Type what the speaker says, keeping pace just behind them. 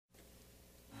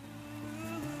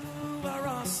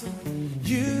awesome.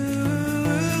 You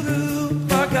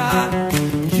are God.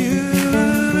 You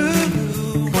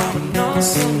are an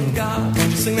awesome God.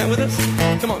 Sing that with us.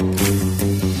 Come on.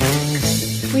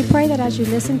 We pray that as you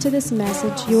listen to this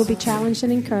message, you will be challenged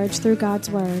and encouraged through God's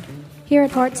Word. Here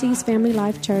at Heartsease Family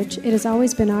Life Church, it has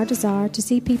always been our desire to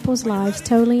see people's lives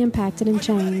totally impacted and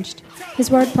changed.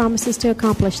 His Word promises to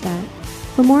accomplish that.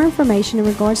 For more information in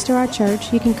regards to our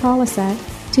church, you can call us at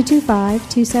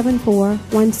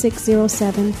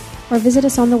 225-274-1607 or visit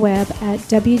us on the web at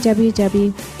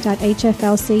www.hflc.us.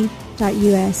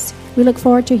 We look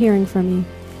forward to hearing from you.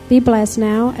 Be blessed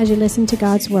now as you listen to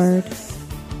God's Word.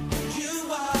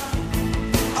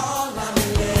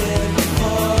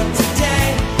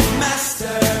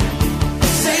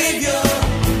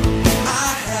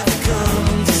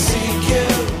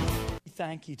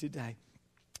 Thank you today,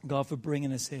 God, for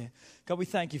bringing us here. God, we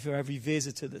thank you for every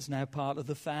visitor that's now part of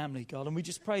the family, God. And we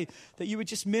just pray that you would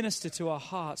just minister to our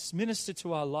hearts, minister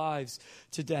to our lives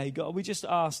today, God. We just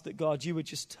ask that, God, you would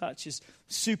just touch us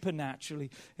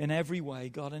supernaturally in every way,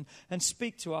 God, and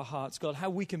speak to our hearts, God, how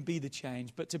we can be the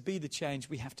change. But to be the change,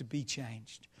 we have to be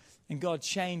changed. And God,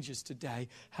 change us today.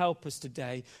 Help us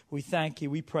today. We thank you.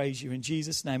 We praise you in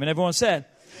Jesus' name. And everyone said,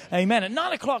 Amen. At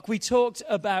 9 o'clock, we talked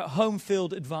about home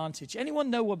field advantage. Anyone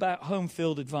know about home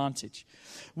field advantage?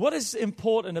 What is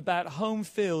important about home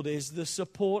field is the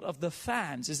support of the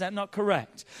fans. Is that not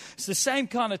correct? It's the same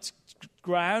kind of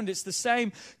ground. It's the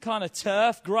same kind of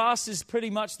turf. Grass is pretty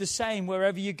much the same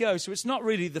wherever you go. So it's not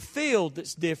really the field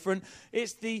that's different.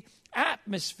 It's the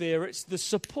atmosphere, it's the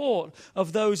support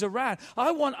of those around.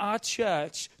 I want our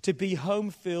church to be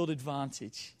home field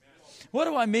advantage. What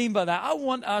do I mean by that? I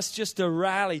want us just to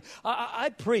rally. I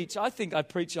preach. I think I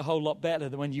preach a whole lot better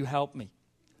than when you help me.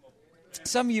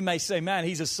 Some of you may say, man,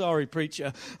 he's a sorry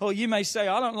preacher. Or you may say,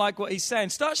 I don't like what he's saying.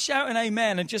 Start shouting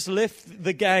amen and just lift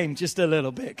the game just a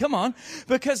little bit. Come on.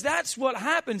 Because that's what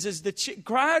happens as the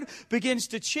crowd begins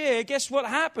to cheer. Guess what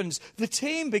happens? The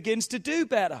team begins to do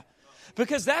better.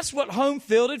 Because that's what home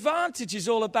field advantage is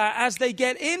all about. As they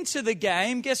get into the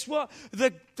game, guess what?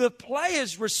 The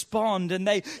players respond and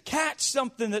they catch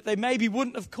something that they maybe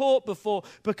wouldn't have caught before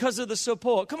because of the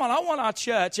support. Come on, I want our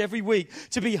church every week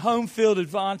to be home field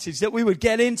advantage, that we would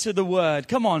get into the Word.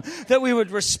 Come on, that we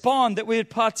would respond, that we would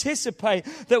participate,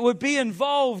 that we'd be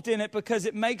involved in it because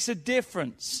it makes a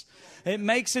difference. It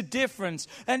makes a difference.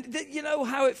 And you know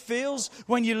how it feels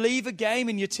when you leave a game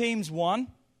and your team's won?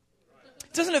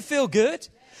 Doesn't it feel good?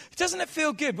 Doesn't it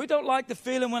feel good? We don't like the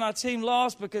feeling when our team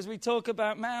lost because we talk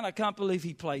about, man, I can't believe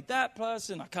he played that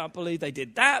person. I can't believe they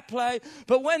did that play.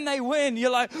 But when they win,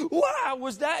 you're like, wow,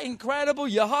 was that incredible?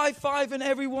 You're high-fiving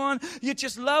everyone. You're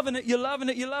just loving it. You're loving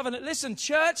it. You're loving it. Listen,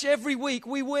 church, every week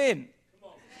we win.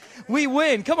 We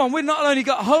win. Come on, we've not only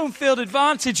got home field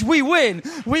advantage, we win.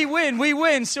 We win. We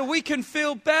win. So we can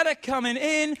feel better coming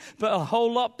in, but a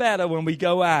whole lot better when we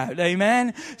go out.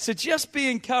 Amen? So just be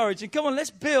encouraged. And come on,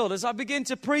 let's build. As I begin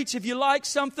to preach, if you like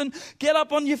something, get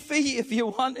up on your feet if you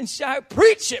want and shout,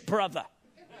 preach it, brother.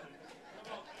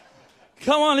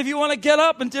 Come on, if you want to get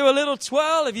up and do a little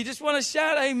twirl, if you just want to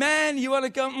shout amen, you want to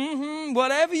go,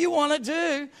 whatever you want to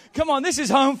do. Come on, this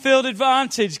is home field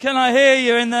advantage. Can I hear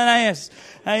you in the name?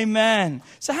 Amen.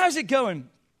 So how's it going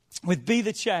with Be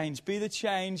the Change? Be the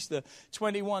Change, the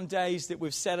 21 days that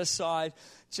we've set aside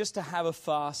just to have a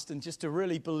fast and just to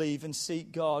really believe and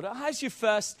seek God. How's your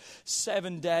first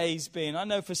 7 days been? I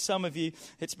know for some of you,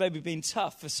 it's maybe been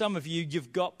tough. For some of you,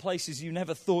 you've got places you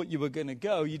never thought you were going to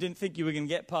go. You didn't think you were going to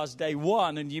get past day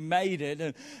one, and you made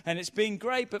it, and it's been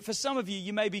great. But for some of you,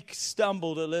 you maybe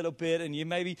stumbled a little bit, and you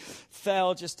maybe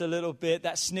fell just a little bit.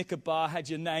 That Snicker bar had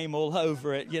your name all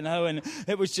over it, you know, and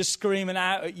it was just screaming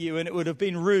out at you, and it would have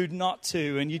been rude not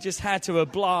to, and you just had to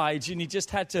oblige, and you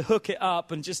just had to hook it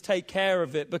up and just take care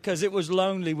of it, because it was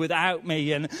lonely without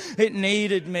me, and it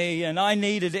needed me, and I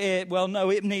needed it. Well, no,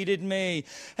 it needed me.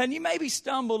 And you maybe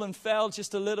stumbled and fell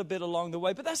just a little bit along the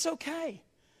way, but that's okay.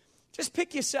 Just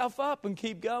pick yourself up and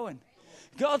keep going.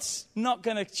 God's not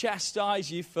going to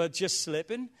chastise you for just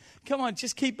slipping. Come on,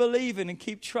 just keep believing and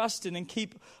keep trusting and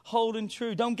keep holding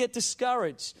true. Don't get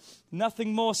discouraged.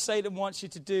 Nothing more Satan wants you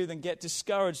to do than get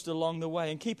discouraged along the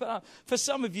way, and keep it up. For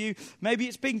some of you, maybe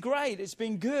it's been great, it's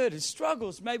been good, it's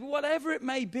struggles, maybe whatever it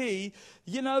may be,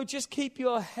 you know, just keep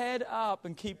your head up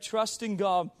and keep trusting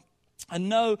God, and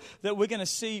know that we're going to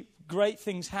see great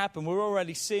things happen. We're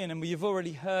already seeing, and you've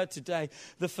already heard today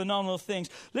the phenomenal things.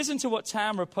 Listen to what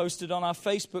Tamara posted on our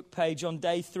Facebook page on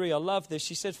day 3. I love this.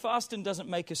 She said, fasting doesn't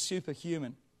make us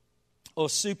superhuman or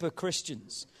super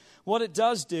Christians. What it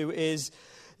does do is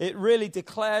it really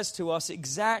declares to us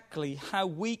exactly how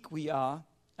weak we are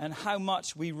and how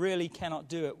much we really cannot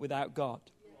do it without God.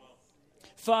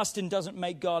 Fasting doesn't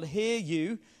make God hear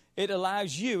you. It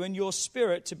allows you and your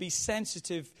spirit to be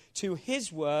sensitive to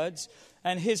His words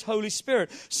and His Holy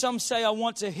Spirit. Some say, I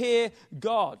want to hear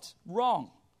God.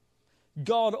 Wrong.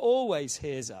 God always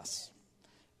hears us.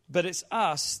 But it's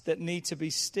us that need to be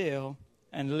still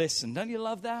and listen. Don't you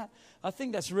love that? I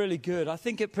think that's really good. I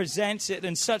think it presents it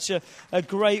in such a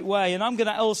great way. And I'm going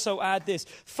to also add this.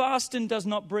 Fasting does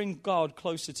not bring God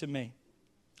closer to me.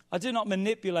 I do not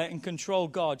manipulate and control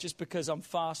God just because I'm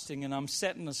fasting and I'm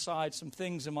setting aside some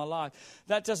things in my life.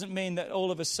 That doesn't mean that all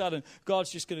of a sudden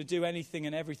God's just going to do anything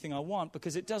and everything I want,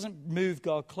 because it doesn't move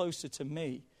God closer to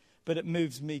me, but it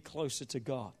moves me closer to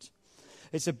God.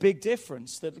 It's a big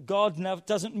difference that God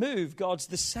doesn't move. God's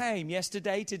the same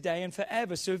yesterday, today, and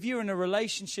forever. So if you're in a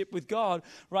relationship with God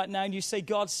right now and you say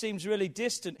God seems really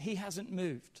distant, He hasn't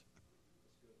moved.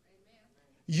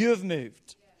 You've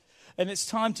moved. And it's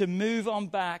time to move on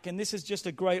back. And this is just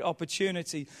a great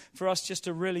opportunity for us just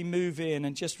to really move in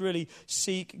and just really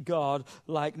seek God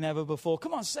like never before.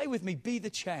 Come on, say with me, be the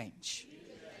change.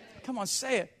 Come on,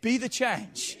 say it. Be the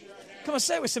change. Come on,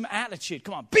 say it with some attitude.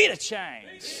 Come on, be the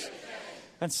change.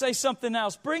 And say something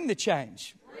else. Bring the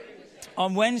change.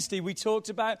 On Wednesday, we talked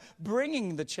about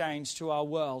bringing the change to our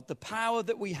world, the power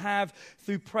that we have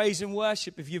through praise and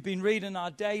worship. If you've been reading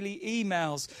our daily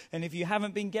emails, and if you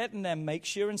haven't been getting them, make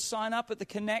sure and sign up at the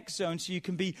Connect Zone so you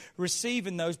can be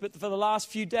receiving those. But for the last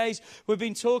few days, we've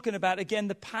been talking about, again,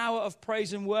 the power of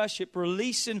praise and worship,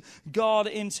 releasing God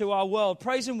into our world.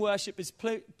 Praise and worship is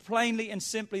plainly and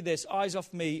simply this: eyes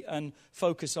off me and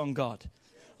focus on God.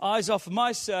 Eyes off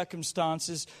my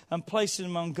circumstances and placing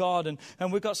them on God.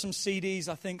 And we've got some CDs,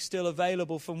 I think, still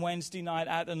available from Wednesday night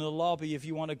out in the lobby if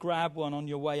you want to grab one on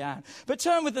your way out. But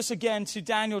turn with us again to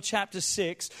Daniel chapter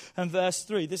 6 and verse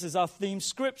 3. This is our theme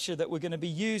scripture that we're going to be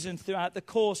using throughout the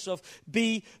course of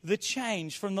Be the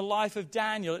Change from the life of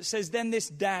Daniel. It says, then this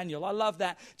Daniel. I love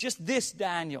that. Just this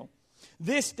Daniel.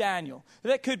 This Daniel.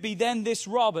 That could be then this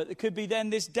Robert. It could be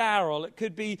then this Daryl. It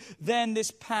could be then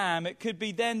this Pam. It could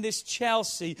be then this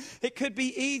Chelsea. It could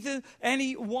be either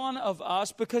any one of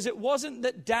us, because it wasn't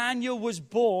that Daniel was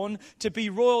born to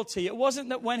be royalty. It wasn't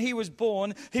that when he was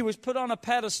born, he was put on a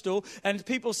pedestal and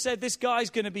people said, this guy's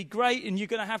going to be great and you're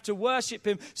going to have to worship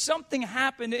him. Something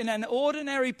happened in an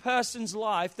ordinary person's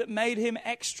life that made him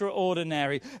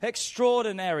extraordinary.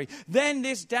 Then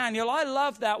this Daniel, I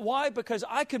love that. Why? Because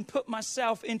I can put myself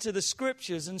into the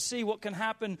scriptures and see what can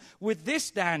happen with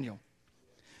this Daniel.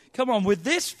 Come on, with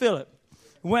this Philip,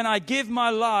 when I give my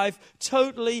life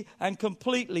totally and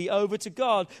completely over to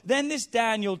God. Then this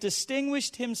Daniel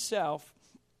distinguished himself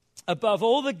above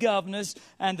all the governors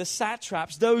and the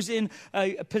satraps, those in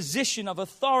a position of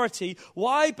authority.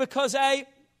 Why? Because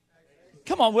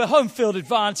come on, we're home field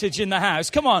advantage in the house.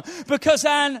 Come on, because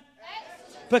an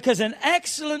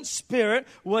excellent spirit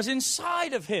was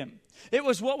inside of him. It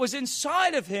was what was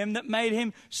inside of him that made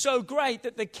him so great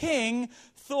that the king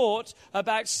thought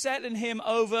about setting him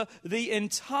over the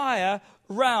entire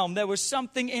realm. There was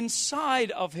something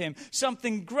inside of him,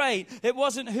 something great. It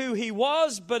wasn't who he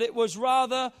was, but it was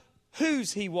rather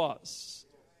whose he was.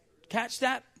 Catch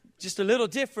that? Just a little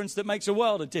difference that makes a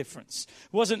world of difference.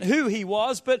 It wasn't who he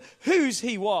was, but whose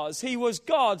he was. He was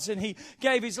God's, and he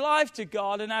gave his life to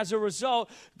God. And as a result,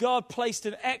 God placed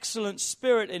an excellent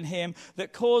spirit in him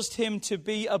that caused him to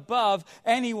be above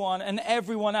anyone and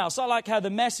everyone else. I like how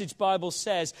the Message Bible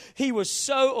says he's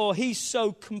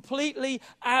so completely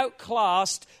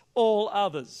outclassed all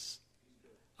others.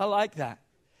 I like that.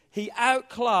 He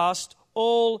outclassed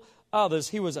all others.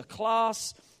 He was a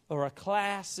class, or a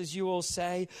class, as you all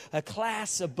say, a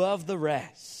class above the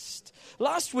rest.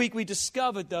 Last week we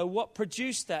discovered, though, what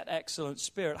produced that excellent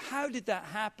spirit. How did that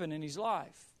happen in his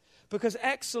life? Because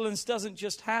excellence doesn't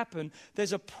just happen.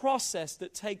 There's a process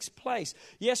that takes place.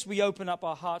 Yes, we open up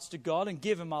our hearts to God and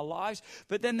give him our lives,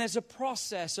 but then there's a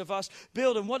process of us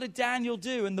building. What did Daniel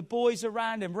do? And the boys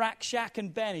around him, Shadrach,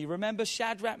 and Benny. Remember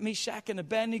Shadrach, Meshach, and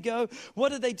Abednego? What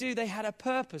did they do? They had a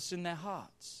purpose in their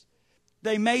hearts.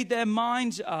 They made their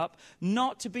minds up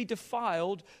not to be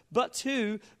defiled, but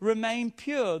to remain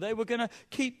pure. They were going to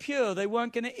keep pure. They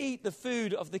weren't going to eat the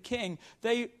food of the king.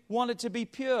 They wanted to be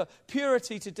pure.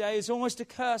 Purity today is almost a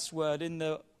curse word in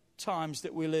the times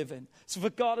that we live in. It's a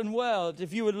forgotten word.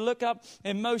 If you would look up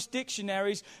in most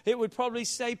dictionaries, it would probably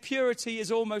say purity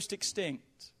is almost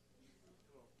extinct.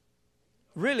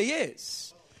 It really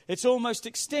is. It's almost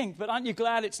extinct, but aren't you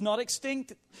glad it's not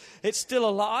extinct? It's still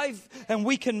alive, and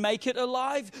we can make it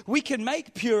alive. We can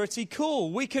make purity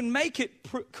cool. We can make it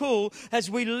cool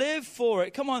as we live for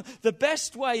it. Come on, the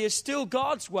best way is still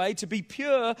God's way, to be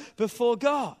pure before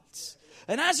God.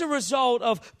 And as a result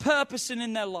of purposing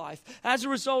in their life, as a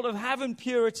result of having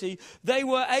purity, they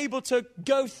were able to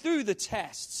go through the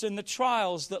tests and the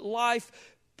trials that life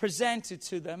presented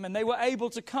to them, and they were able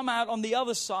to come out on the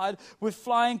other side with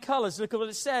flying colors. Look at what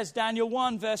it says, Daniel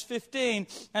 1 verse 15,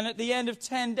 and at the end of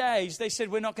 10 days, they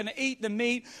said, we're not going to eat the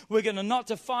meat, we're going to not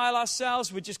defile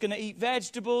ourselves, we're just going to eat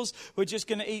vegetables, we're just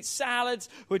going to eat salads,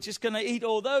 we're just going to eat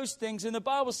all those things. And the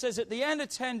Bible says at the end of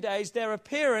 10 days, their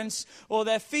appearance or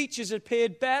their features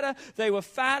appeared better, they were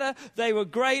fatter, they were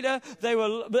greater,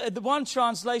 the one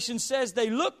translation says they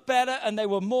looked better and they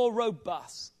were more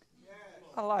robust.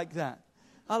 I like that.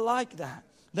 I like that.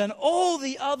 Than all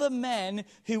the other men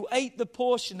who ate the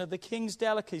portion of the king's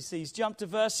delicacies. Jump to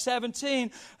verse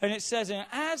 17, and it says, and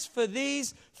as for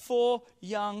these 4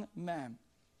 young men,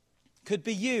 could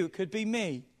be you, could be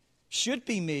me, should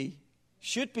be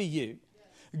you.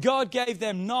 God gave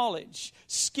them knowledge,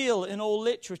 skill in all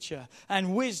literature,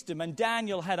 and wisdom. And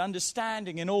Daniel had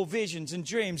understanding in all visions and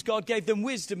dreams. God gave them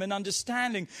wisdom and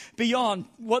understanding beyond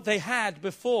what they had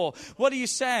before. What are you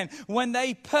saying? When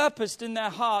they purposed in their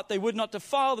heart they would not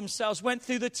defile themselves, went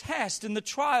through the test and the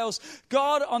trials,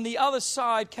 God on the other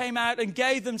side came out and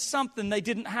gave them something they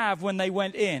didn't have when they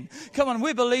went in. Come on,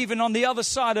 we're believing on the other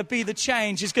side of Be the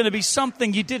Change is going to be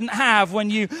something you didn't have when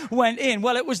you went in.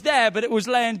 Well, it was there, but it was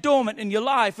laying dormant in your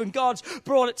life. And God's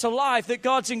brought it to life, that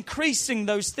God's increasing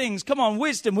those things. Come on,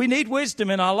 wisdom. We need wisdom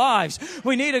in our lives.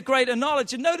 We need a greater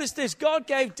knowledge. And notice this, God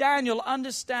gave Daniel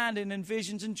understanding in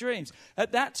visions and dreams.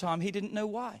 At that time, he didn't know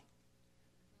why.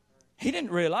 He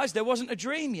didn't realize there wasn't a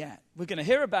dream yet. We're going to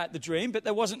hear about the dream, but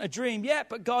there wasn't a dream yet.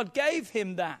 But God gave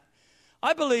him that.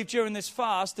 I believe during this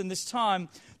fast and this time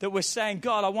that we're saying,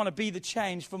 God, I want to be the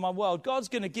change for my world. God's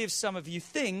going to give some of you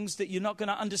things that you're not going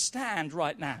to understand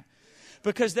right now.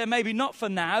 Because they're maybe not for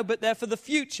now, but they're for the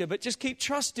future. But just keep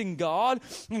trusting God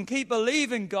and keep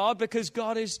believing God, because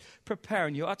God is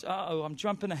preparing you. I'm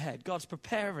jumping ahead. God's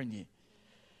preparing you.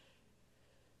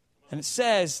 And it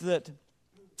says that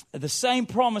the same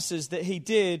promises that he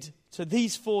did to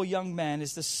these 4 young men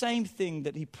is the same thing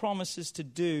that he promises to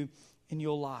do in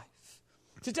your life.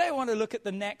 Today I want to look at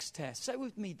the next test. Say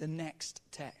with me, the next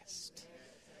test.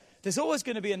 There's always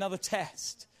going to be another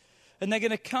test. And they're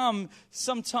going to come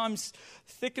sometimes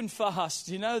thick and fast.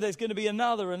 You know, there's going to be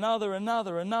another.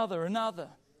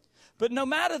 But no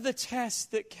matter the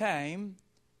test that came,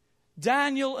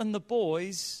 Daniel and the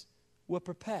boys were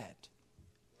prepared.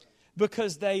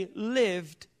 Because they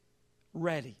lived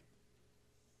ready.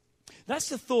 That's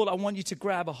the thought I want you to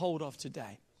grab a hold of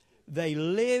today. They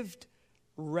lived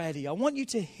ready. I want you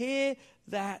to hear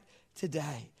that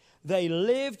today. They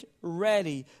lived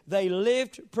ready. They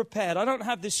lived prepared. I don't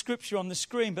have this scripture on the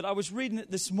screen, but I was reading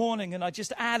it this morning and I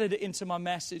just added it into my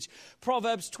message.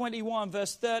 Proverbs 21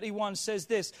 verse 31 says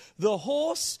this, the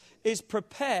horse is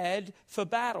prepared for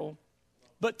battle,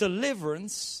 but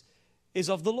deliverance is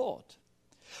of the Lord.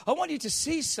 I want you to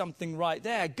see something right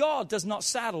there. God does not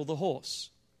saddle the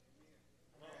horse.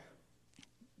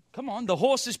 Come on, the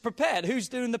horse is prepared. Who's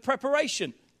doing the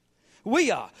preparation?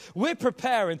 We are. We're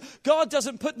preparing. God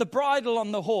doesn't put the bridle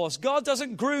on the horse. God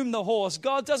doesn't groom the horse.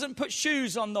 God doesn't put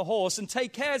shoes on the horse and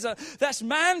take care of it. That's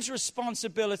man's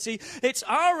responsibility. It's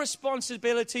our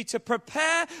responsibility to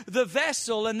prepare the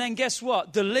vessel, and then guess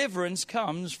what? Deliverance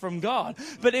comes from God.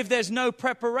 But if there's no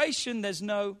preparation, there's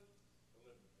no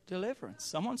deliverance.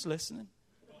 Someone's listening.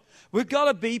 We've got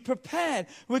to be prepared.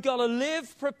 We've got to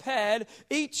live prepared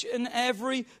each and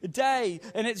every day.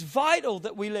 And it's vital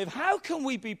that we live. How can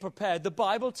we be prepared? The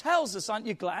Bible tells us, aren't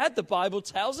you glad? The Bible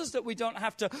tells us that we don't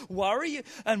have to worry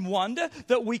and wonder,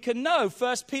 that we can know.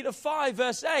 1 Peter 5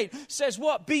 verse 8 says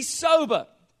what? Be sober.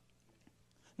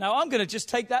 Now I'm going to just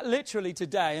take that literally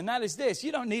today. And that is this.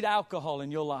 You don't need alcohol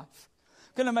in your life.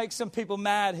 I'm going to make some people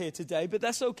mad here today, but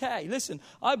that's okay. Listen,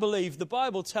 I believe the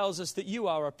Bible tells us that you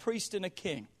are a priest and a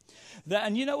king.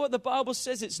 And you know what the Bible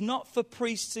says? It's not for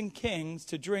priests and kings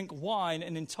to drink wine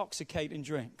and intoxicating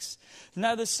drinks.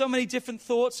 Now, there's so many different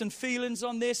thoughts and feelings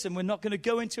on this, and we're not going to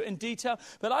go into it in detail.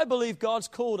 But I believe God's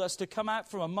called us to come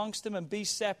out from amongst them and be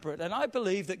separate. And I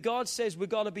believe that God says we've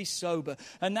got to be sober.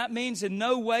 And that means in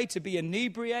no way to be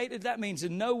inebriated. That means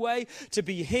in no way to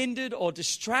be hindered or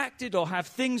distracted or have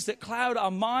things that cloud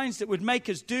our minds that would make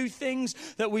us do things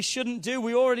that we shouldn't do.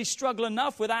 We already struggle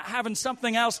enough without having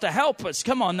something else to help us.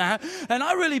 Come on now. And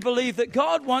I really believe that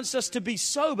God wants us to be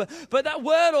sober. But that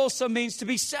word also means to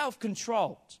be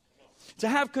self-controlled. to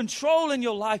have control in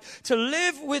your life, to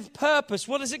live with purpose.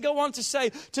 What does it go on to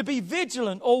say? To be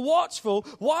vigilant or watchful.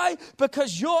 Why?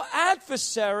 Because your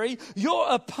adversary, your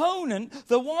opponent,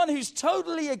 the one who's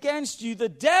totally against you, the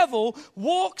devil,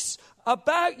 walks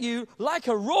about you like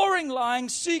a roaring lion,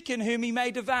 seeking whom he may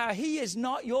devour. He is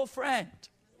not your friend.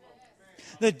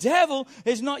 The devil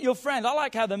is not your friend. I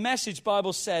like how the Message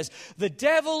Bible says, the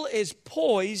devil is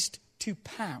poised to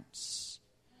pounce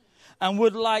and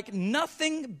would like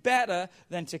nothing better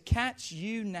than to catch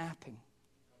you napping.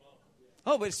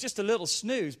 Oh, but it's just a little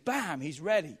snooze. Bam, he's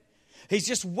ready. He's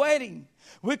just waiting.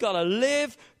 We've got to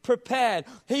live prepared.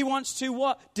 He wants to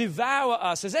what? Devour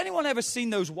us. Has anyone ever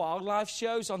seen those wildlife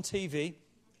shows on TV?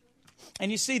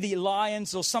 And you see the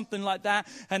lions or something like that,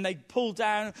 and they pull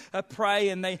down a prey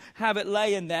and they have it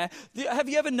laying there. Have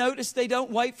you ever noticed they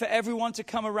don't wait for everyone to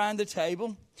come around the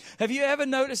table? Have you ever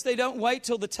noticed they don't wait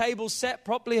till the table's set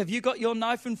properly? Have you got your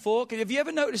knife and fork? Have you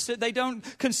ever noticed that they don't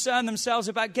concern themselves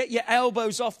about get your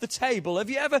elbows off the table? Have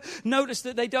you ever noticed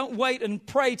that they don't wait and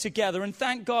pray together and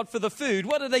thank God for the food?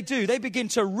 What do? They begin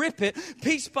to rip it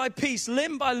piece by piece,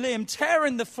 limb by limb,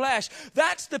 tearing the flesh.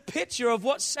 That's the picture of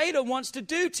what Satan wants to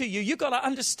do to you. You've got to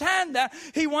understand that.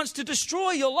 He wants to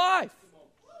destroy your life.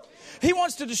 He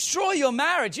wants to destroy your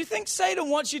marriage. You think Satan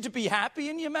wants you to be happy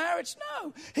in your marriage?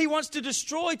 No. He wants to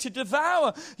destroy, to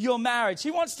devour your marriage. He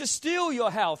wants to steal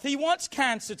your health. He wants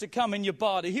cancer to come in your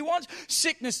body. He wants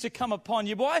sickness to come upon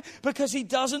you. Why? Because he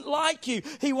doesn't like you.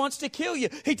 He wants to kill you.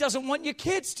 He doesn't want your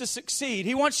kids to succeed.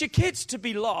 He wants your kids to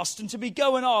be lost and to be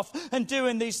going off and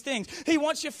doing these things. He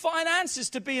wants your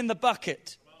finances to be in the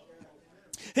bucket.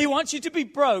 He wants you to be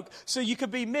broke so you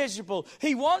can be miserable.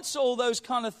 He wants all those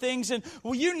kind of things. And,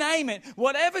 well, you name it,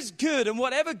 whatever's good and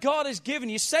whatever God has given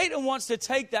you, Satan wants to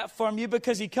take that from you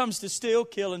because he comes to steal,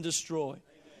 kill, and destroy.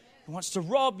 He wants to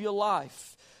rob your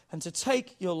life and to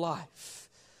take your life.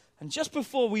 And just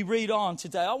before we read on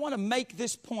today, I want to make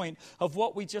this point of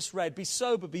what we just read. Be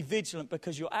sober, be vigilant,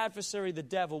 because your adversary, the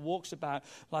devil, walks about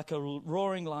like a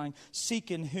roaring lion,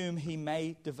 seeking whom he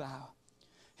may devour.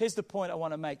 Here's the point I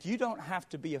want to make. You don't have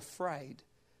to be afraid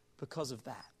because of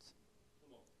that.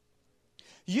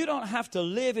 You don't have to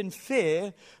live in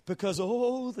fear because,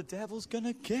 oh, the devil's going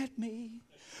to get me.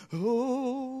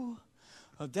 Oh,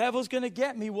 the devil's going to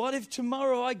get me. What if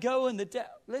tomorrow I go and the devil...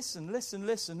 Listen.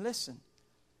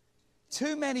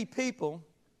 Too many people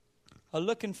are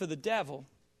looking for the devil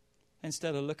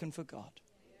instead of looking for God.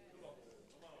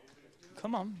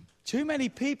 Come on. Too many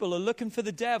people are looking for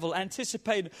the devil,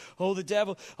 anticipating, oh, the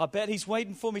devil, I bet he's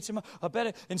waiting for me tomorrow.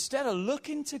 Instead of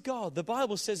looking to God, the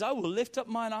Bible says, I will lift up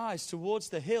mine eyes towards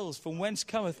the hills from whence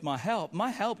cometh my help.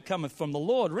 My help cometh from the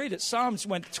Lord. Read it, Psalms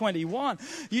 21.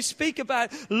 You speak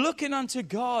about looking unto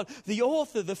God, the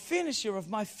author, the finisher of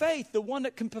my faith, the one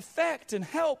that can perfect and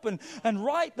help and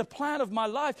write the plan of my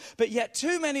life. But yet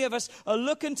too many of us are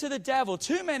looking to the devil.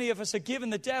 Too many of us are giving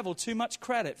the devil too much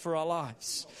credit for our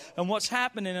lives and what's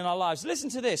happening in our lives. Listen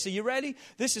to this. Are you ready?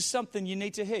 This is something you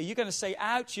need to hear. You're going to say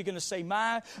ouch. You're going to say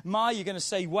ma. You're going to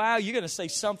say wow. You're going to say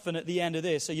something at the end of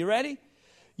this. Are you ready?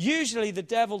 Usually the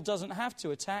devil doesn't have to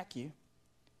attack you.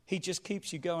 He just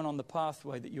keeps you going on the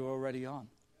pathway that you're already on.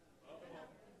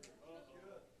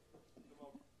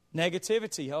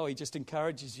 Negativity. Oh, he just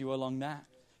encourages you along that.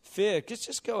 Fear.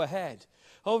 Just go ahead.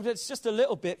 Oh, it's just a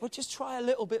little bit. Well, just try a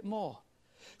little bit more.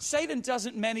 Satan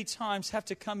doesn't many times have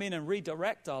to come in and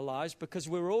redirect our lives because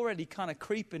we're already kind of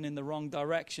creeping in the wrong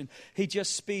direction. He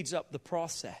just speeds up the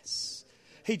process.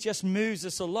 He just moves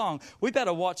us along. We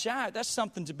better watch out. That's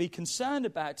something to be concerned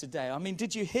about today. I mean,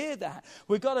 did you hear that?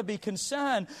 We've got to be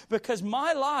concerned because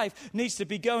my life needs to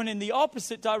be going in the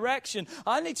opposite direction.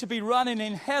 I need to be running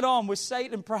in head on with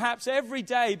Satan perhaps every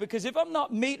day, because if I'm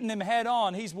not meeting him head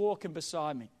on, he's walking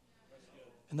beside me.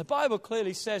 And the Bible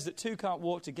clearly says that two can't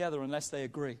walk together unless they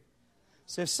agree.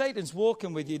 So if Satan's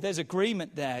walking with you, there's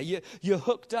agreement there. You're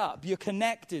hooked up. You're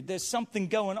connected. There's something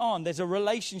going on. There's a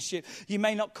relationship. You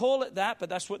may not call it that, but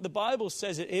that's what the Bible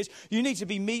says it is. You need to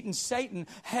be meeting Satan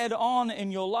head on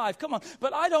in your life. Come on.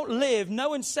 But I don't live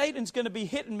knowing Satan's going to be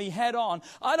hitting me head on.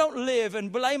 I don't live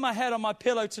and lay my head on my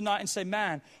pillow tonight and say,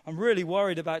 man, I'm really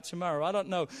worried about tomorrow. I don't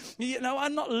know.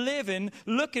 I'm not living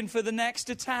looking for the next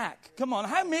attack. Come on.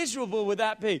 How miserable would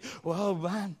that be? Well,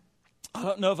 man, I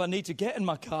don't know if I need to get in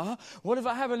my car. What if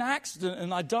I have an accident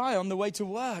and I die on the way to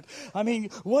work? I mean,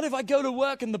 what if I go to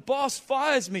work and the boss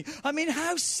fires me? I mean,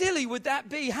 how silly would that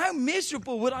be? How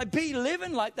miserable would I be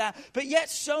living like that? But yet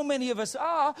so many of us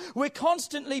are. We're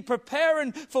constantly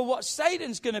preparing for what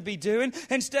Satan's going to be doing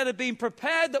instead of being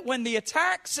prepared that when the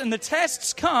attacks and the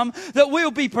tests come, that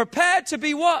we'll be prepared to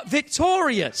be what?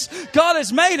 Victorious. God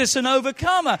has made us an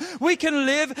overcomer. We can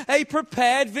live a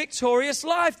prepared, victorious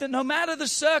life that no matter the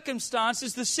circumstances,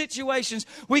 the situations,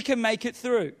 we can make it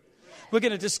through. We're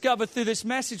going to discover through this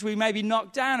message we may be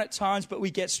knocked down at times, but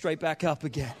we get straight back up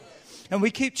again. And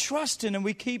we keep trusting and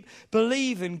we keep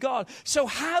believing God. So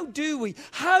how do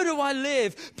I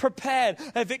live prepared,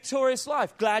 a victorious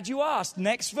life? Glad you asked.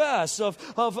 Next verse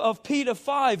of Peter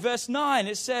 5, verse 9,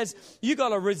 it says, you got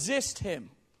to resist him.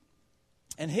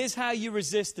 And here's how you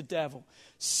resist the devil.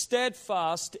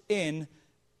 Steadfast in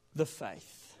the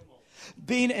faith.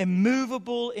 Being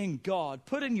immovable in God,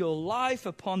 putting your life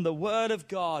upon the Word of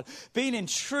God, being in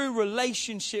true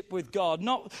relationship with God,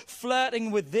 not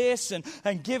flirting with this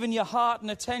and giving your heart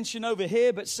and attention over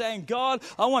here, but saying, God,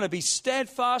 I want to be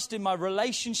steadfast in my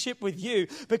relationship with you,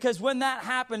 because when that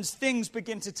happens, things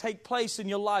begin to take place in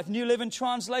your life. New Living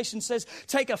Translation says,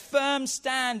 take a firm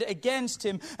stand against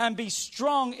him and be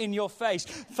strong in your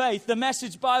faith. The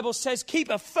Message Bible says,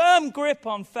 keep a firm grip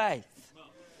on faith.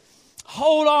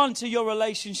 Hold on to your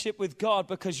relationship with God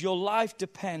because your life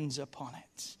depends upon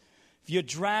it. If you're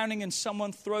drowning and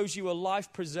someone throws you a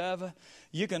life preserver,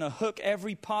 you're going to hook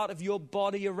every part of your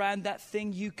body around that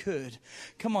thing you could.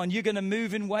 Come on, you're going to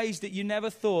move in ways that you never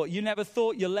thought. You never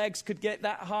thought your legs could get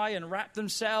that high and wrap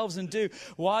themselves and do.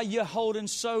 Why you're holding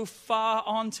so far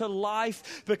onto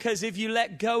life? Because if you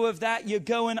let go of that, you're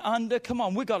going under. Come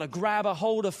on, we've got to grab a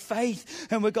hold of faith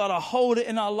and we've got to hold it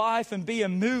in our life and be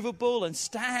immovable and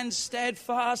stand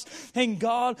steadfast in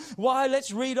God. Why?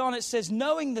 Let's read on. It says,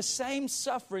 knowing the same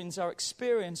sufferings are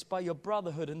experienced by your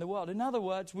brotherhood in the world. In other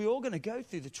words, we're all going to go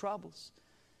through the troubles.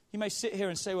 You may sit here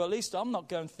and say, well, at least I'm not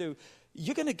going through.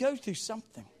 You're going to go through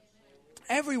something.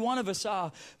 Every one of us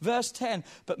are. Verse 10,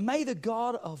 but may the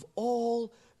God of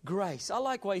all grace. I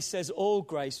like why he says all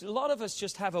grace. A lot of us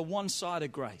just have a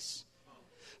one-sided grace.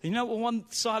 You know what one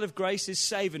side of grace is?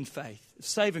 Saving faith,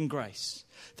 saving grace.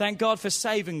 Thank God for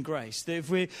saving grace.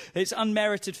 It's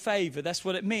unmerited favor. That's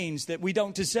what it means, that we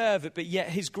don't deserve it, but yet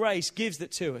his grace gives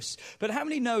it to us. But how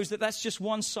many knows that that's just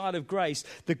one side of grace?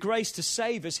 The grace to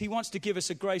save us. He wants to give us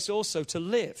a grace also to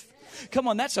live. Come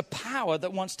on, that's a power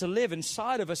that wants to live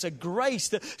inside of us, a grace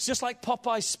that's just like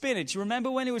Popeye's spinach. You remember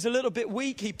when he was a little bit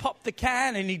weak, he popped the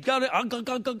can and he got it,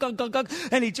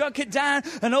 and he drank it down,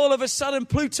 and all of a sudden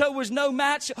Pluto was no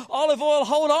match. Olive oil,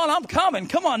 hold on, I'm coming.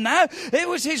 Come on now. It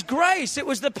was his grace. It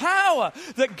was the power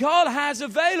that God has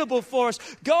available for us.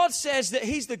 God says that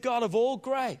he's the God of all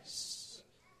grace.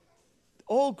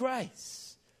 All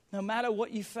grace. No matter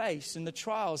what you face in the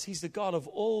trials, he's the God of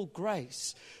all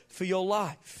grace for your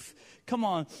life. Come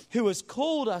on, who has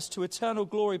called us to eternal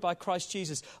glory by Christ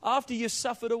Jesus. After you've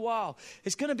suffered a while,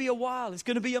 it's going to be a while, it's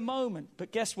going to be a moment.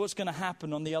 But guess what's going to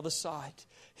happen on the other side?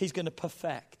 He's going to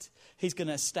perfect. He's going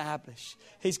to establish.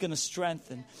 He's going to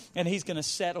strengthen. And he's going to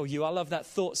settle you. I love that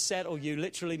thought, settle you.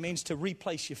 Literally means to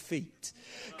replace your feet.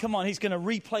 Come on, he's going to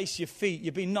replace your feet.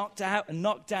 You've been knocked out and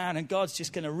knocked down, and God's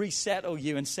just going to resettle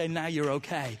you and say, now you're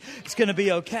okay. It's going to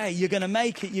be okay. You're going to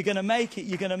make it. You're going to make it.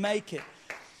 You're going to make it.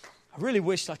 I really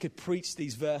wish I could preach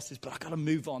these verses, but I've got to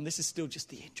move on. This is still just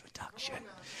the introduction.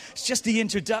 It's just the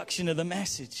introduction of the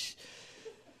message.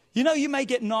 You know, you may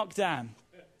get knocked down.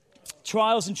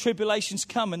 Trials and tribulations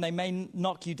come and they may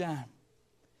knock you down.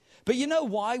 But you know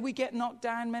why we get knocked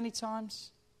down many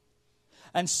times?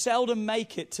 And seldom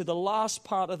make it to the last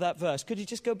part of that verse. Could you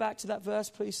just go back to that verse,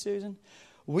 please, Susan?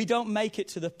 We don't make it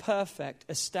to the perfect,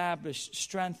 established,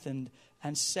 strengthened,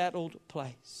 and settled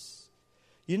place.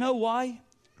 You know why?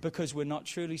 Because we're not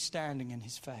truly standing in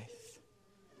his faith.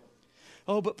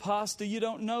 Oh, but Pastor, you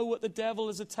don't know what the devil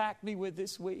has attacked me with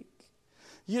this week.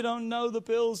 You don't know the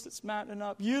bills that's mounting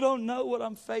up. You don't know what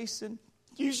I'm facing.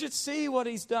 You should see what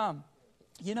he's done.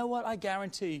 You know what? I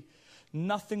guarantee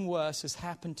nothing worse has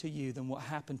happened to you than what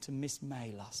happened to Miss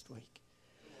May last week.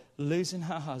 Losing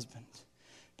her husband.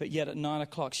 But yet at 9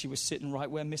 o'clock she was sitting right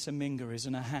where Miss Aminga is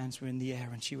and her hands were in the air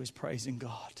and she was praising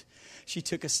God. She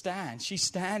took a stand. She's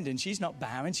standing. She's not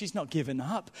bowing. She's not giving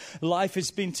up. Life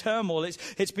has been turmoil.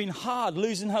 It's been hard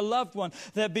losing her loved one.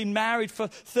 They've been married for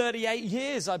 38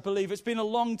 years, I believe. It's been a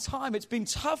long time. It's been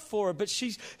tough for her. But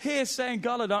she's here saying,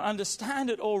 God, I don't understand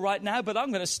it all right now, but I'm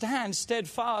going to stand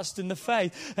steadfast in the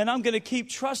faith. And I'm going to keep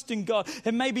trusting God.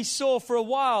 It may be sore for a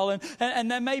while.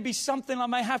 And there may be something I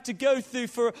may have to go through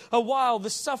for a while. The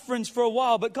sufferings for a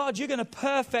while. But God, you're going to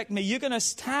perfect me. You're going to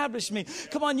establish me.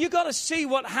 Come on, you got to see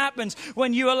what happens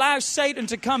when you allow Satan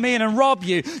to come in and rob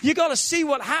you. You got to see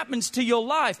what happens to your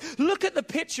life. Look at the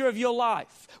picture of your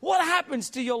life. What happens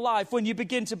to your life when you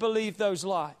begin to believe those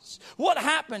lies? What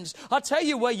happens? I'll tell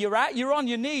you where you're at. You're on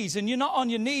your knees, and you're not on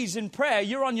your knees in prayer.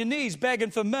 You're on your knees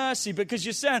begging for mercy because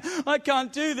you're saying, I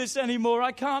can't do this anymore.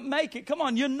 I can't make it. Come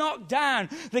on, you're knocked down.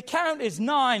 The count is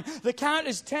 9. The count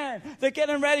is 10. They're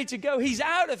getting ready to go. He's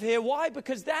out of here. Why?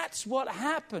 Because that's what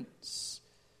happens.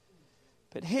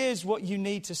 But here's what you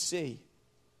need to see.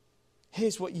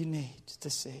 Here's what you need to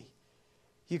see.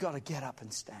 You got to get up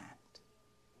and stand.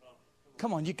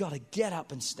 Come on, you got to get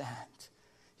up and stand.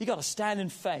 You got to stand in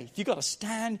faith. You got to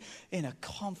stand in a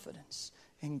confidence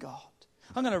in God.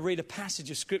 I'm going to read a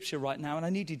passage of scripture right now, and I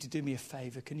need you to do me a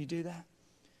favor. Can you do that?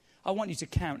 I want you to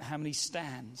count how many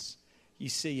stands you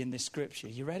see in this scripture.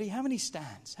 You ready? How many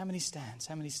stands? How many stands?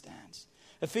 How many stands?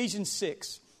 Ephesians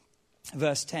 6,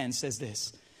 verse 10 says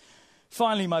this.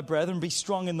 Finally, my brethren, be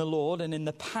strong in the Lord and in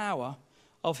the power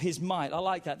of his might. I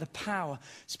like that, the power.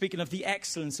 Speaking of the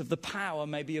excellence of the power,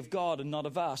 maybe of God and not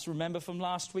of us. Remember from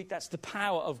last week, that's the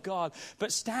power of God.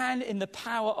 But stand in the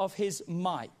power of his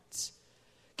might.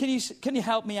 Can you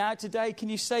help me out today? Can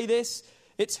you say this?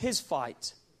 It's his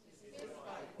fight,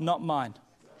 not mine.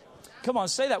 Come on,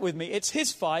 say that with me. It's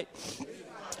his fight,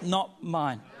 not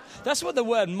mine. That's what the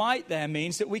word might there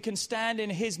means, that we can stand in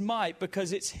his might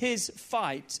because it's his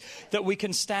fight that we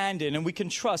can stand in and we can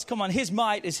trust. Come on, his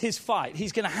might is his fight.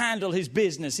 He's going to handle his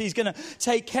business. He's going to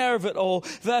take care of it all.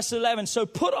 Verse 11, so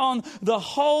put on the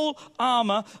whole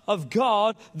armor of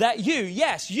God that you,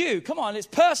 yes, you, come on, it's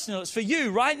personal, it's for you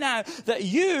right now, that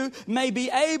you may be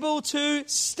able to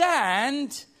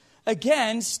stand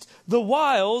against the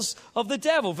wiles of the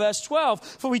devil. Verse 12,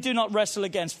 for we do not wrestle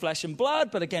against flesh and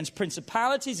blood, but against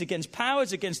principalities, against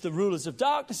powers, against the rulers of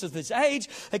darkness of this age,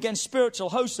 against spiritual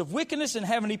hosts of wickedness in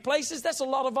heavenly places. That's a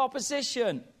lot of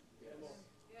opposition.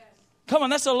 Come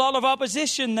on, that's a lot of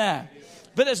opposition there.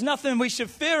 But there's nothing we should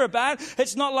fear about.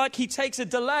 It's not like he takes a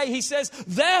delay. He says,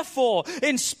 therefore,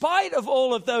 in spite of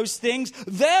all of those things,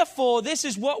 therefore, this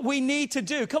is what we need to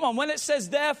do. Come on, when it says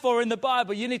therefore in the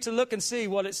Bible, you need to look and see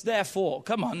what it's there for.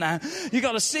 Come on now. You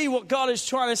got to see what God is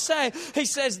trying to say. He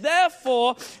says,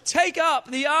 therefore, take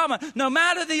up the armor. No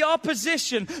matter the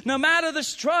opposition, no matter the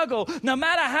struggle, no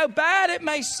matter how bad it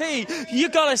may seem, you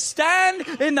got to stand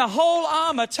in the whole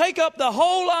armor. Take up the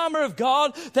whole armor of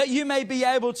God that you may be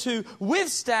able to withstand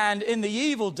in the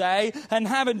evil day, and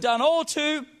having done all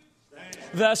to stand.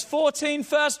 Verse 14,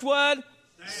 first word,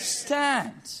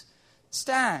 stand.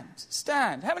 Stand.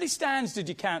 Stand. How many stands did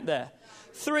you count there?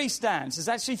 3 stands. There's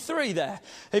actually 3 there.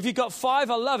 If you've got 5,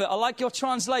 I love it. I like your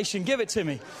translation. Give it to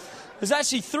me. There's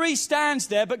actually 3 stands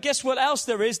there, but guess what else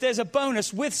there is? There's a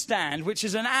bonus withstand, which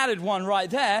is an added one right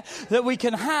there that we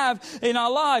can have in our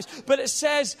lives. But it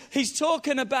says, he's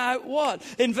talking about what?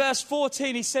 In verse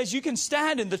 14, he says, you can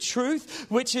stand in the truth,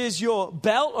 which is your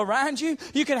belt around you.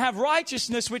 You can have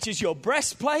righteousness, which is your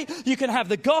breastplate. You can have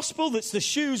the gospel, that's the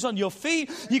shoes on your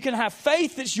feet. You can have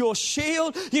faith, that's your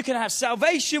shield. You can have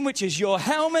salvation, which is your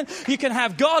helmet. You can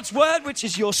have God's word, which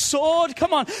is your sword.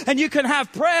 Come on. And you can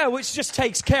have prayer, which just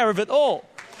takes care of it all.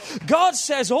 God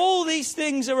says all these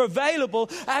things are available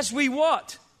as we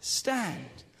what? Stand.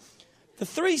 The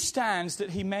 3 stands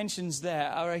that he mentions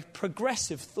there are a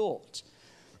progressive thought.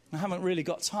 I haven't really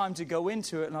got time to go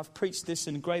into it, and I've preached this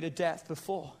in greater depth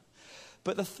before.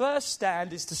 But the first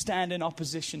stand is to stand in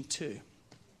opposition to.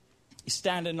 You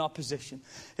stand in opposition.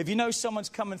 If you know someone's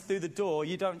coming through the door,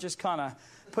 you don't just kind of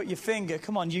put your finger,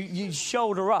 come on, you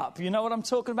shoulder up. You know what I'm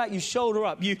talking about? You shoulder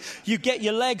up. You get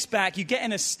your legs back. You get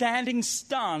in a standing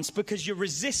stance because you're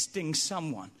resisting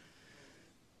someone.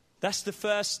 That's the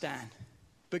first stand.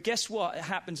 But guess what? It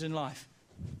happens in life.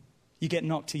 You get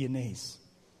knocked to your knees.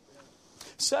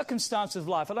 Circumstance of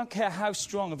life, I don't care how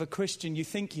strong of a Christian you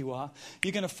think you are,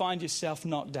 you're going to find yourself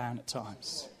knocked down at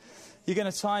times. You're going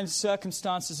to find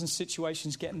circumstances and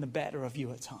situations getting the better of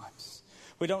you at times.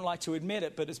 We don't like to admit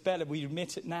it, but it's better we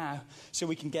admit it now so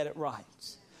we can get it right.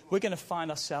 We're going to find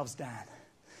ourselves down.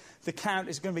 The count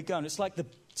is going to be gone. It's like the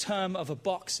term of a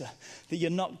boxer, that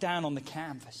you're knocked down on the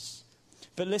canvas.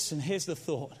 But listen, here's the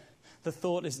thought. The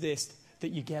thought is this, that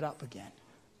you get up again.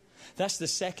 That's the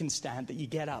second stand that you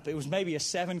get up. It was maybe a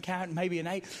 7 count, maybe an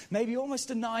 8, maybe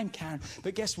almost a 9 count.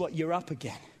 But guess what? You're up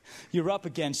again. You're up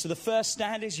again. So the first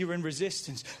stand is you're in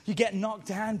resistance. You get knocked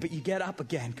down, but you get up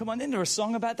again. Come on, isn't there a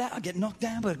song about that? I get knocked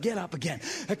down, but I get up again.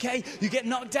 Okay? You get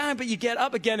knocked down, but you get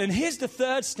up again. And here's the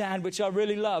third stand, which I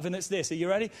really love, and it's this. Are you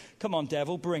ready? Come on,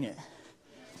 devil, bring it.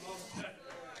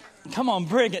 Come on,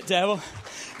 bring it, devil.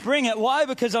 Bring it. Why?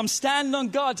 Because I'm standing on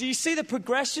God. Do you see the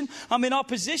progression? I'm in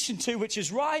opposition to, which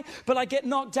is right, but I get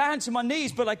knocked down to my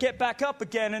knees, but I get back up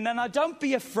again. And then I don't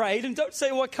be afraid and don't say,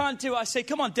 oh, I can't do it. I say,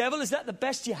 come on, devil, is that the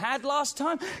best you had last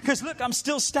time? Because look, I'm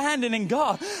still standing in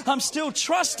God. I'm still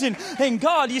trusting in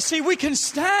God. You see, we can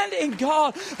stand in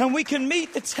God and we can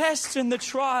meet the tests and the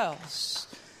trials.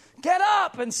 Get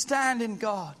up and stand in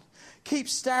God. Keep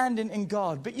standing in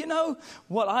God. But you know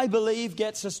what I believe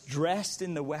gets us dressed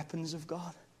in the weapons of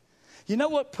God? You know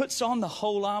what puts on the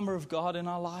whole armor of God in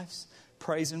our lives?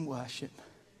 Praise and worship.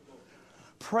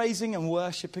 Praising and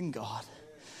worshiping God.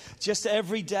 Just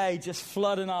every day, just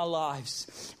flooding our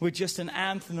lives with just an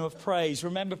anthem of praise.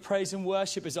 Remember, praise and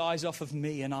worship is eyes off of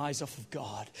me and eyes off of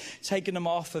God. Taking them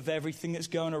off of everything that's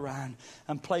going around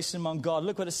and placing them on God.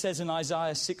 Look what it says in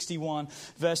Isaiah 61,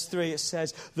 verse 3. It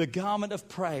says, the garment of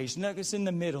praise. Notice in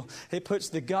the middle, it puts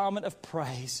the garment of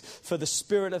praise for the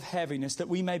spirit of heaviness, that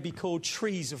we may be called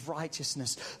trees of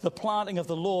righteousness, the planting of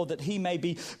the Lord, that he may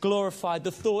be glorified.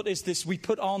 The thought is this: we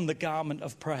put on the garment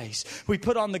of praise. We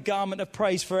put on the garment of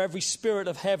praise for every spirit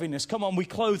of heaviness. Come on, we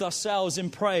clothe ourselves in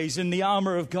praise, in the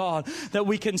armor of God, that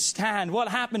we can stand. What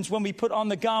happens when we put on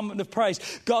the garment of praise?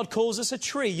 God calls us a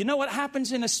tree. You know what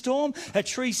happens in a storm? A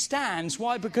tree stands.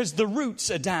 Why? Because the roots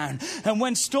are down. And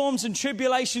when storms and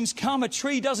tribulations come, a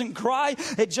tree doesn't cry.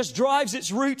 It just drives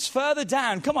its roots further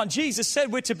down. Come on, Jesus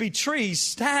said we're to be trees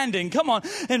standing. Come on,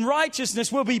 in righteousness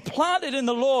we'll be planted in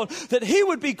the Lord, that he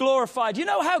would be glorified. You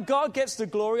know how God gets the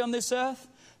glory on this earth?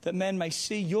 That men may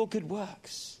see your good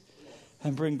works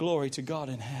and bring glory to God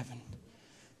in heaven.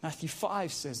 Matthew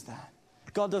 5 says that.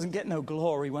 God doesn't get no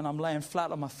glory when I'm laying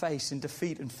flat on my face in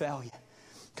defeat and failure.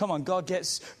 Come on, God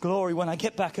gets glory when I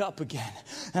get back up again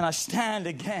and I stand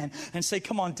again and say,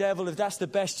 come on, devil, if that's the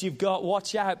best you've got,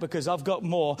 watch out, because I've got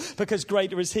more. Because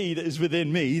greater is he that is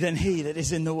within me than he that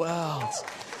is in the world.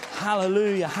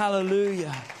 Hallelujah,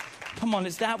 hallelujah. Come on,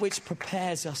 it's that which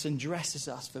prepares us and dresses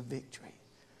us for victory.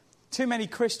 Too many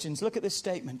Christians, look at this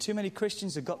statement. Too many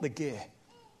Christians have got the gear,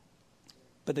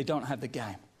 but they don't have the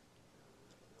game.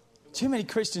 Too many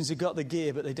Christians have got the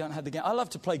gear, but they don't have the game. I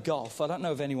love to play golf. I don't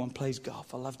know if anyone plays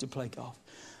golf. I love to play golf.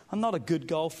 I'm not a good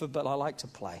golfer, but I like to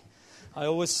play. I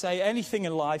always say anything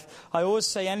in life,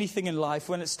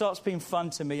 when it starts being fun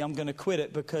to me, I'm going to quit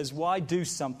it, because why do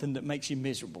something that makes you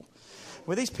miserable?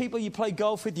 With these people you play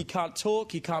golf with, you can't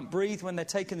talk, you can't breathe when they're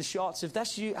taking the shots. If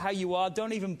that's how you are,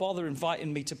 don't even bother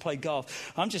inviting me to play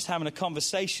golf. I'm just having a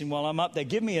conversation while I'm up there.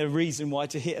 Give me a reason why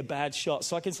to hit a bad shot,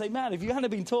 so I can say, man, if you hadn't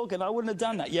been talking, I wouldn't have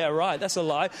done that. Yeah, right, that's a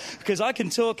lie, because I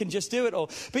can talk and just do it all.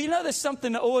 But you know, there's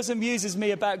something that always amuses me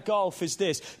about golf is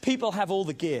this. People have all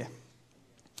the gear.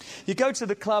 You go to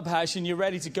the clubhouse and you're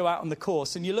ready to go out on the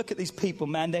course, and you look at these people,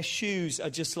 man, their shoes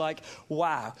are just like,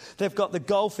 wow. They've got the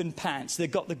golfing pants,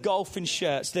 they've got the golfing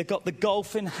shirts, they've got the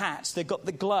golfing hats, they've got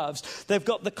the gloves, they've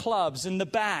got the clubs and the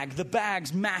bag. The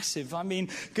bag's massive. I mean,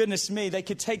 goodness me, they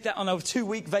could take that on a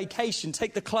 2-week vacation,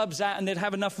 take the clubs out, and they'd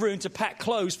have enough room to pack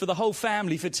clothes for the whole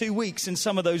family for 2 weeks in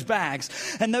some of those bags.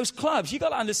 And those clubs, you got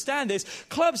to understand this,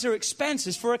 clubs are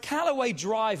expensive. For a Callaway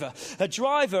driver,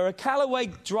 a Callaway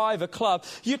driver club,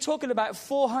 you're talking about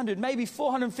 $400, maybe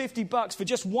 $450 for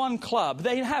just one club.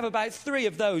 They have about 3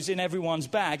 of those in everyone's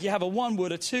bag. You have a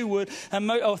 1-wood, a 2-wood,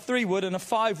 or 3-wood, and a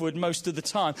 5-wood most of the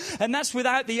time. And that's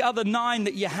without the other 9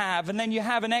 that you have. And then you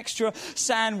have an extra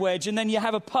sand wedge, and then you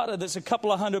have a putter that's a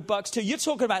couple of $100 too. You're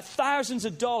talking about thousands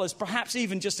of dollars, perhaps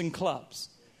even just in clubs.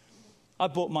 I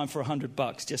bought mine for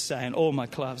 $100, just saying. All my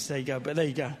clubs, there you go. But there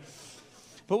you go.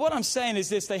 But what I'm saying is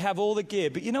this, they have all the gear.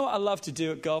 But you know what I love to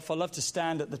do at golf? I love to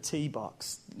stand at the tee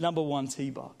box, number 1 tee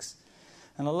box.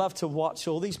 And I love to watch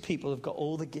all these people who've got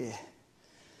all the gear.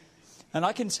 And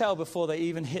I can tell before they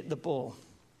even hit the ball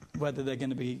whether they're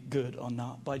going to be good or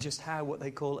not by just how, what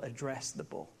they call, address the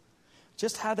ball.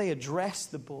 Just how they address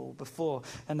the ball before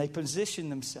and they position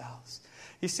themselves.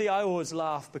 You see, I always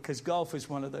laugh because golf is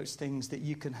one of those things that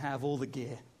you can have all the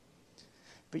gear,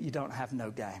 but you don't have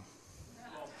no game.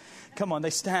 come on, they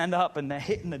stand up and they're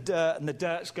hitting the dirt, and the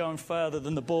dirt's going further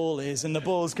than the ball is, and the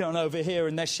ball's going over here,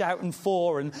 and they're shouting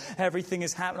for, and everything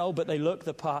is happening. Oh, but they look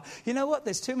the part. You know what?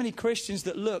 There's too many Christians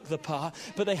that look the part,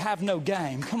 but they have no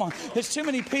game. Come on. There's too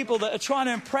many people that are trying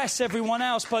to impress everyone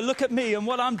else by look at me and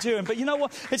what I'm doing. But you know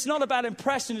what? It's not about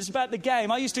impressing. It's about the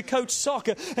game. I used to coach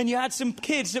soccer, and you had some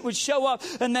kids that would show up,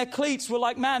 and their cleats were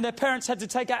like, man, their parents had to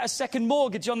take out a second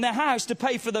mortgage on their house to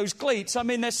pay for those cleats. I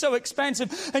mean, they're so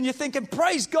expensive. And you're thinking,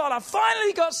 praise God, I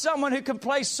finally got someone who can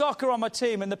play soccer on my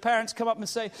team. And the parents come up and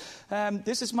say,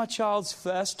 this is my child's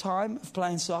first time of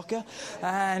playing soccer.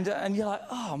 And you're like,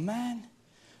 oh, man.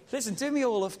 Listen,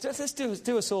 let's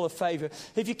do us all a favor.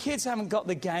 If your kids haven't got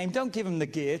the game, don't give them the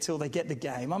gear till they get the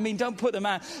game. I mean, don't put them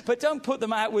out. But don't put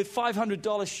them out with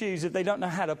 $500 shoes if they don't know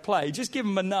how to play. Just give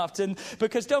them enough.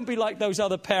 Because don't be like those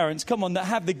other parents, come on, that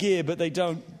have the gear, but they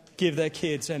don't give their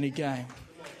kids any game.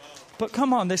 But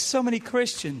come on, there's so many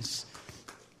Christians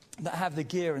that have the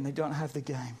gear and they don't have the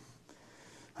game.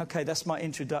 Okay, that's my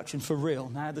introduction for real.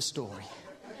 Now the story.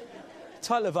 The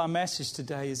title of our message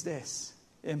today is this: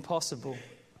 Impossible,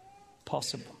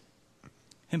 Possible.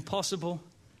 Impossible,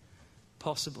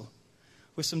 possible.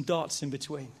 With some dots in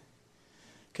between.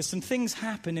 Because some things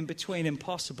happen in between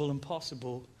impossible and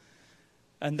possible.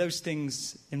 And those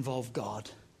things involve God.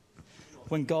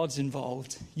 When God's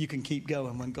involved, you can keep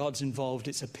going. When God's involved,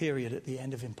 it's a period at the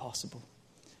end of impossible.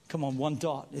 Come on, one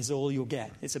dot is all you'll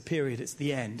get. It's a period. It's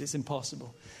the end. It's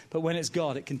impossible. But when it's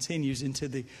God, it continues into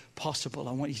the possible.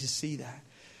 I want you to see that.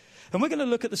 And we're going to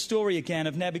look at the story again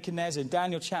of Nebuchadnezzar.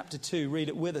 Daniel chapter 2, read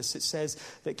it with us. It says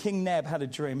that King Neb had a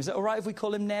dream. Is it all right if we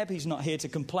call him Neb? He's not here to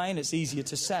complain. It's easier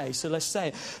to say. So let's say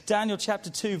it. Daniel chapter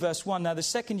 2, verse 1. Now the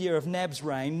second year of Neb's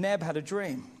reign, Neb had a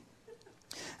dream.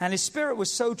 And his spirit was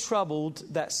so troubled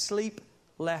that sleep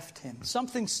left him.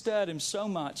 Something stirred him so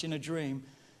much in a dream,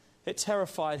 it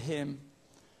terrified him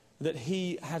that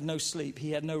he had no sleep.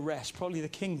 He had no rest. Probably the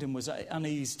kingdom was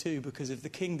uneasy too, because if the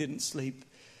king didn't sleep,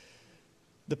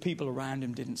 the people around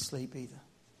him didn't sleep either.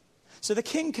 So the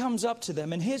king comes up to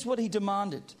them, and here's what he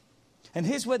demanded. And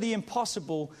here's where the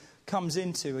impossible comes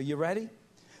into. Are you ready?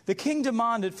 The king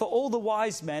demanded for all the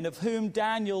wise men, of whom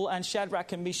Daniel and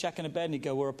Shadrach and Meshach and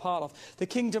Abednego were a part of. The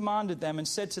king demanded them and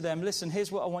said to them, listen,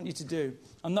 here's what I want you to do.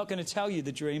 I'm not going to tell you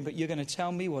the dream, but you're going to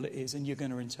tell me what it is, and you're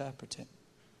going to interpret it.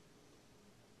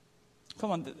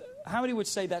 Come on, how many would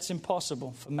say that's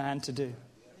impossible for man to do?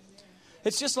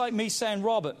 It's just like me saying,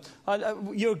 Robert,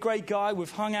 you're a great guy.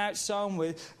 We've hung out some.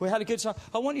 We had a good time.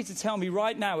 I want you to tell me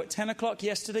right now at 10 o'clock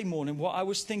yesterday morning what I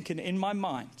was thinking in my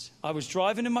mind. I was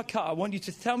driving in my car. I want you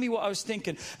to tell me what I was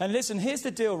thinking. And listen, here's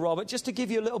the deal, Robert, just to give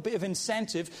you a little bit of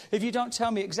incentive. If you don't tell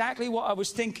me exactly what I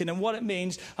was thinking and what it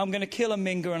means, I'm going to kill a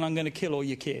Minga and I'm going to kill all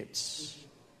your kids.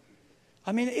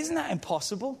 I mean, isn't that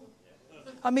impossible?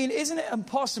 I mean, isn't it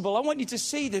impossible? I want you to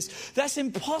see this. That's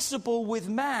impossible with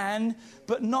man,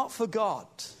 but not for God.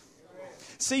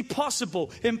 See,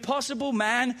 possible. Impossible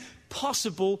man,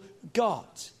 possible God.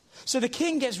 So the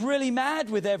king gets really mad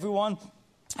with everyone,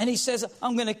 and he says,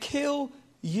 I'm going to kill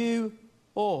you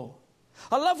all.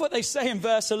 I love what they say in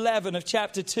verse 11 of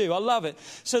chapter 2. I love it.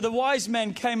 So the wise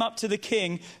men came up to the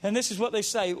king, and this is what they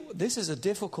say. This is a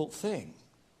difficult thing.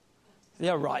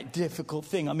 Yeah, right, difficult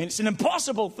thing. I mean, it's an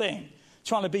impossible thing.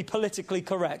 Trying to be politically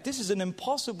correct. This is an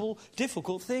impossible,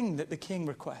 difficult thing that the king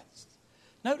requests.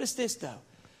 Notice this, though.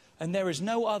 And there is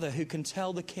no other who can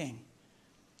tell the king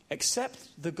except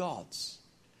the gods,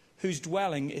 whose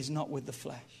dwelling is not with the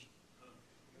flesh.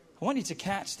 I want you to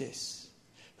catch this.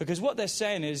 Because what they're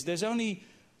saying is there's only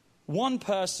one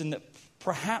person that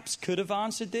perhaps could have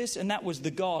answered this, and that was the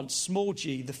gods, small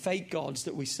g, the fake gods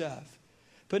that we serve.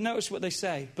 But notice what they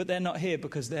say. But they're not here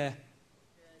because they're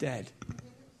dead.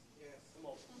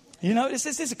 You know, this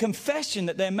is a confession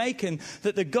that they're making,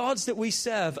 that the gods that we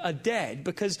serve are dead,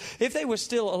 because if they were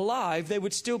still alive, they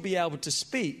would still be able to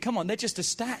speak. Come on, they're just a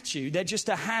statue. They're just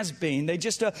a has-been. They're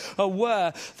just a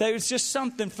were. They're just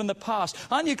something from the past.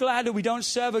 Aren't you glad that we don't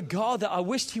serve a God that I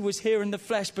wished he was here in the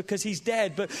flesh because he's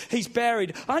dead, but he's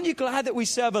buried? Aren't you glad that we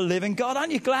serve a living God?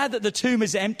 Aren't you glad that the tomb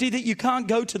is empty, that you can't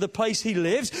go to the place he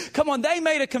lives? Come on, they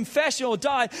made a confession, or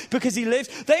died because he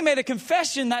lives. They made a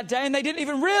confession that day, and they didn't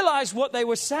even realize what they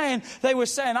were saying. They were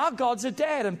saying, our gods are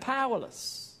dead and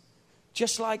powerless,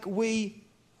 just like we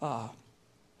are,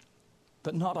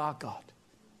 but not our God.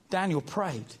 Daniel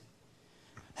prayed,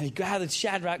 and he gathered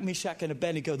Shadrach, Meshach, and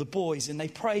Abednego, the boys, and they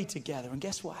prayed together. And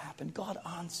guess what happened? God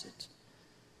answered.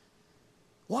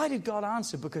 Why did God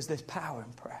answer? Because there's power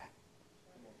in prayer.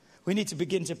 We need to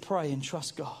begin to pray and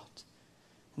trust God.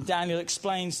 And Daniel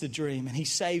explains the dream, and he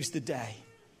saves the day.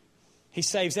 He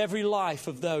saves every life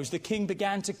of those. The king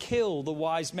began to kill the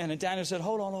wise men. And Daniel said,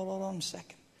 hold on a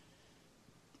second.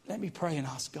 Let me pray and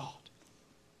ask God.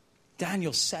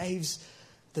 Daniel saves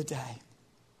the day.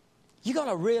 You got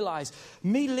to realize,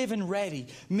 me living ready,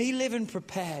 me living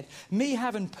prepared, me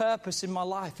having purpose in my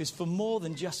life is for more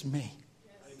than just me.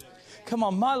 Come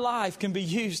on, my life can be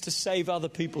used to save other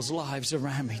people's lives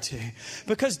around me too.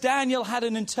 Because Daniel had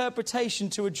an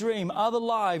interpretation to a dream. Other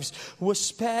lives were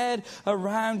spared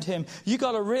around him. You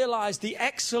got to realize the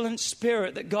excellent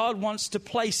spirit that God wants to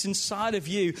place inside of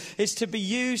you is to be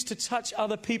used to touch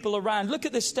other people around. Look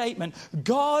at this statement.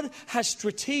 God has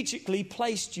strategically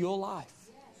placed your life.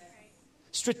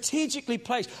 Strategically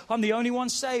placed. I'm the only one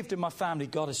saved in my family.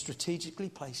 God has strategically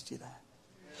placed you there.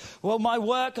 Well, my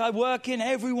work, I work in,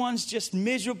 everyone's just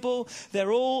miserable.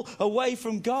 They're all away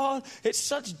from God. It's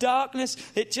such darkness.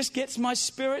 It just gets my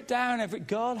spirit down.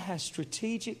 God has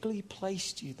strategically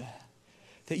placed you there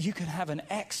that you can have an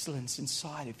excellence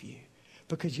inside of you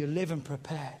because you're living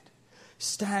prepared,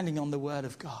 standing on the Word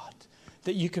of God,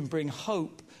 that you can bring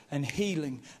hope and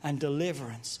healing and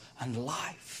deliverance and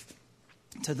life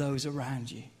to those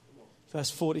around you. Verse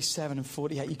 47 and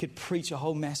 48, you could preach a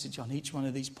whole message on each one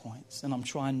of these points, and I'm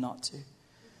trying not to.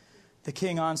 The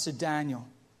king answered Daniel.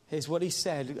 Here's what he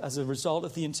said as a result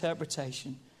of the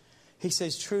interpretation. He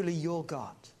says, truly your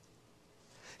God.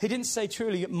 He didn't say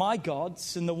truly my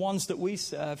gods and the ones that we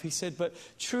serve. He said, but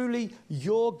truly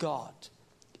your God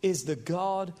is the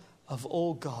God of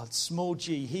all gods. Small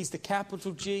g. He's the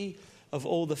capital G of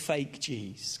all the fake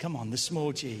G's. Come on, the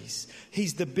small G's.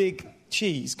 He's the big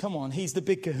cheese. Come on, he's the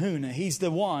big kahuna. He's the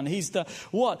one. He's the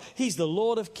what? He's the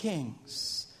Lord of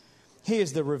kings. He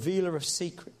is the revealer of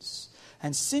secrets.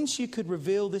 And since you could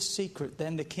reveal this secret,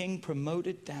 then the king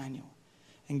promoted Daniel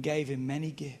and gave him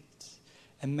many gifts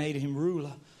and made him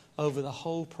ruler over the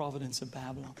whole province of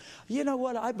Babylon. You know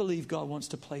what? I believe God wants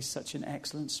to place such an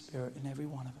excellent spirit in every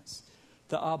one of us,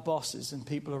 that our bosses and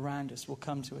people around us will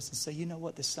come to us and say, you know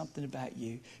what, there's something about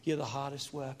you. You're the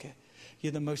hardest worker.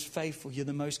 You're the most faithful. You're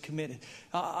the most committed.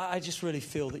 I just really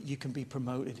feel that you can be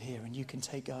promoted here and you can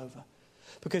take over.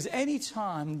 Because any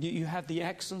time you have the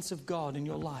excellence of God in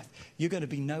your life, you're going to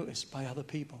be noticed by other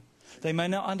people. They may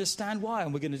not understand why,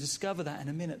 and we're going to discover that in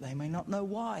a minute. They may not know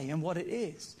why and what it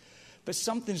is. But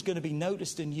something's going to be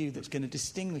noticed in you that's going to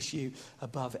distinguish you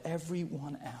above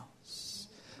everyone else.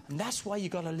 And that's why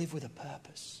you've got to live with a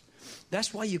purpose.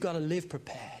 That's why you've got to live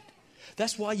prepared.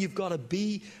 That's why you've got to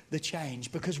be the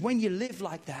change. Because when you live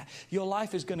like that, your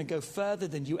life is going to go further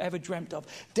than you ever dreamt of.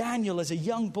 Daniel, as a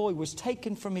young boy, was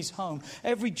taken from his home.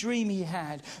 Every dream he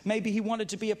had, maybe he wanted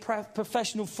to be a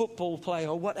professional football player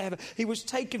or whatever. He was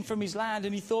taken from his land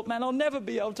and he thought, man, I'll never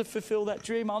be able to fulfill that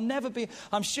dream.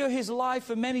 I'm sure his life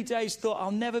for many days thought,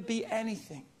 I'll never be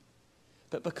anything.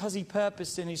 But because he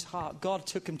purposed in his heart, God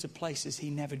took him to places he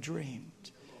never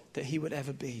dreamed that he would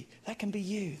ever be. That can be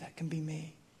you. That can be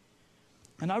me.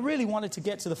 And I really wanted to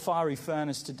get to the fiery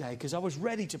furnace today because I was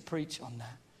ready to preach on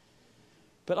that.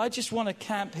 But I just want to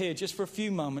camp here just for a few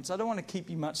moments. I don't want to keep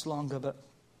you much longer, but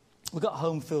we've got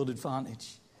home field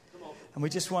advantage. And we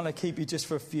just want to keep you just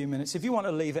for a few minutes. If you want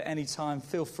to leave at any time,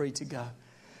 feel free to go.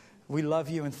 We love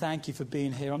you and thank you for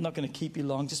being here. I'm not going to keep you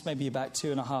long, just maybe about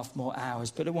 2.5 more hours,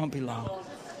 but it won't be long.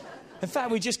 In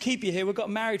fact, we just keep you here. We got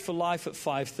married for life at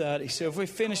 5:30. So if we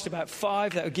finished about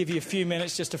 5, that would give you a few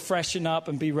minutes just to freshen up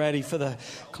and be ready for the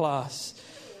class.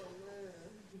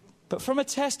 But from a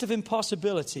test of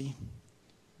impossibility,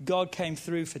 God came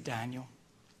through for Daniel,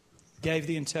 gave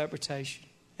the interpretation,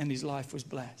 and his life was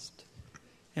blessed.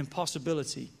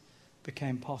 Impossibility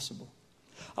became possible.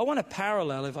 I want to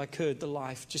parallel, if I could, the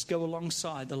life, just go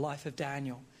alongside the life of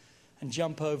Daniel and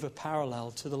jump over parallel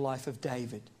to the life of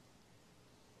David.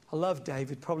 I love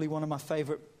David, probably one of my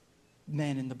favorite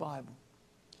men in the Bible.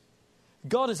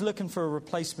 God is looking for a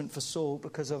replacement for Saul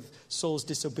because of Saul's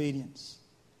disobedience.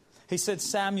 He said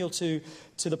Samuel to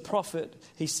the prophet.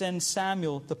 He sends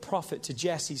Samuel, the prophet, to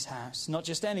Jesse's house. Not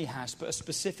just any house, but a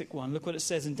specific one. Look what it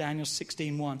says in Daniel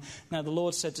 16:1. Now the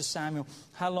Lord said to Samuel,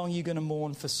 how long are you going to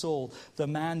mourn for Saul? The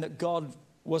man that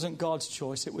wasn't God's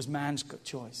choice, it was man's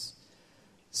choice.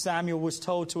 Samuel was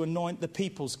told to anoint the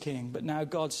people's king, but now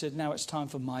God said, now it's time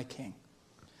for my king.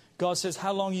 God says,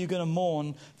 how long are you going to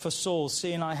mourn for Saul,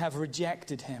 seeing I have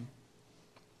rejected him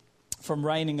from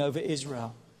reigning over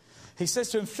Israel? He says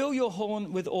to him, fill your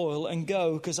horn with oil and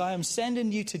go, because I am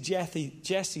sending you to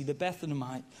Jesse the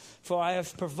Bethlehemite, for I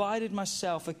have provided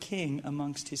myself a king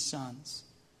amongst his sons.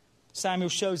 Samuel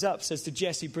shows up, says to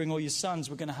Jesse, bring all your sons,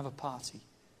 we're going to have a party.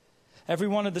 Every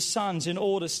one of the sons in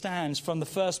order stands, from the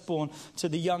firstborn to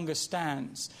the youngest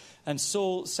stands. And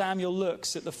Samuel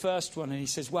looks at the first one and he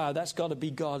says, wow, that's got to be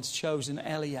God's chosen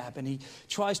Eliab. And he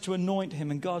tries to anoint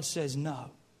him, and God says, no,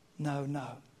 no,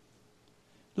 no.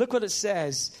 Look what it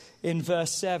says in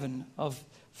verse 7 of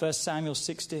 1 Samuel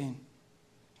 16.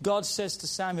 God says to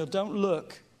Samuel, don't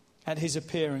look at his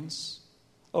appearance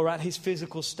or at his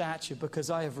physical stature, because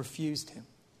I have refused him.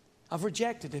 I've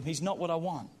rejected him. He's not what I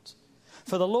want.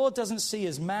 For the Lord doesn't see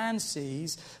as man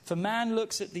sees, for man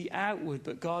looks at the outward,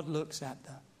 but God looks at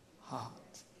the heart.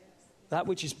 That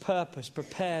which is purposed,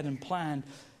 prepared and planned,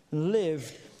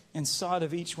 lived inside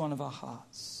of each one of our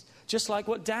hearts. Just like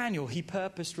what Daniel, he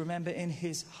purposed, remember, in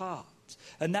his heart.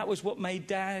 And that was what made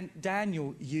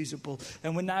Daniel usable.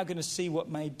 And we're now going to see what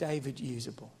made David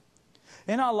usable.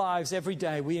 In our lives every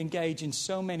day, we engage in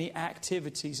so many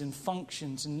activities and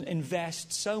functions and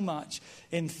invest so much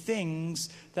in things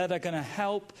that are going to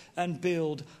help and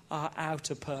build our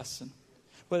outer person.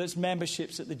 Whether it's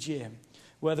memberships at the gym,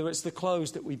 whether it's the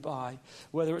clothes that we buy,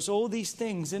 whether it's all these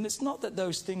things. And it's not that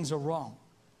those things are wrong,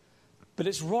 but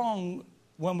it's wrong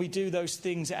when we do those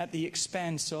things at the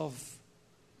expense of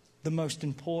the most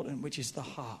important, which is the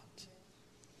heart.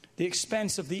 The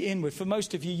expense of the inward. For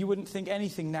most of you, you wouldn't think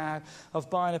anything now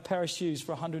of buying a pair of shoes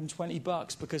for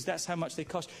 $120 because that's how much they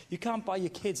cost. You can't buy your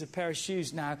kids a pair of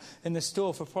shoes now in the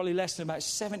store for probably less than about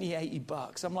 $70,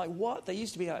 $80. I'm like, what? They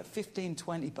used to be like $15,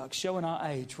 $20, showing our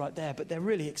age right there, but they're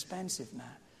really expensive now.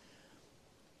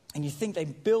 And you think they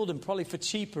build them probably for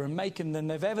cheaper and make them than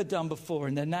they've ever done before,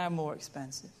 and they're now more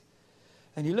expensive.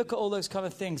 And you look at all those kind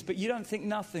of things, but you don't think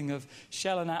nothing of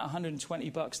shelling out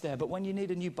 $120 there. But when you need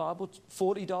a new Bible,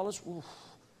 $40, oof.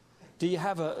 Do you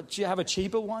have a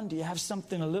cheaper one? Do you have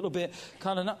something a little bit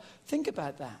kind of not? Think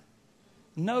about that.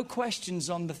 No questions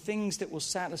on the things that will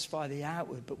satisfy the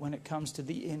outward, but when it comes to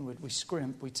the inward, we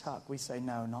scrimp, we tuck, we say,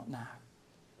 no, not now.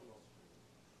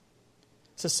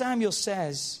 So Samuel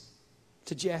says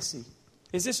to Jesse,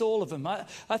 is this all of them?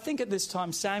 I think at this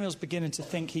time Samuel's beginning to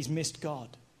think he's missed God.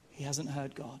 He hasn't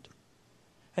heard God.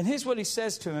 And here's what he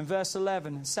says to him in verse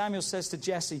 11. Samuel says to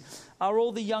Jesse, are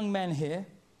all the young men here?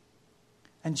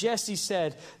 And Jesse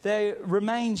said, there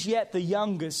remains yet the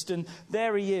youngest, and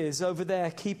there he is over there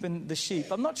keeping the sheep.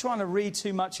 I'm not trying to read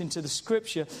too much into the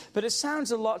scripture, but it sounds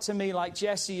a lot to me like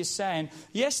Jesse is saying,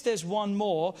 yes, there's one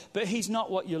more, but he's not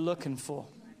what you're looking for.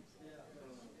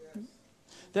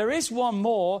 There is one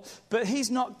more, but he's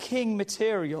not king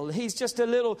material. He's just a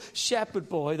little shepherd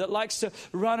boy that likes to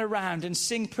run around and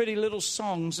sing pretty little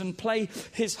songs and play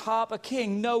his harp. A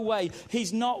king, no way.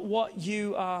 He's not what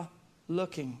you are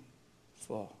looking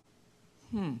for.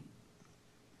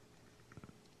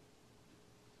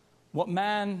 What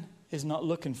man is not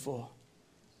looking for,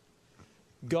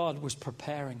 God was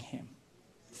preparing him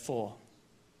for.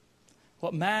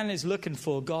 What man is looking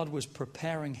for, God was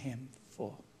preparing him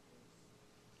for.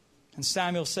 And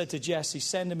Samuel said to Jesse,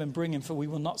 send him and bring him, for we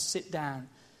will not sit down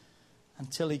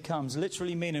until he comes.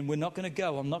 Literally meaning, we're not going to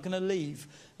go. I'm not going to leave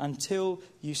until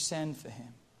you send for him.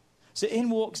 So in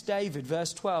walks David,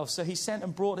 verse 12. So he sent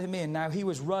and brought him in. Now he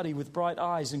was ruddy with bright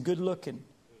eyes and good looking.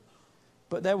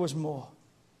 But there was more.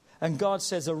 And God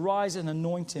says, arise and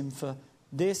anoint him, for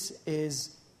this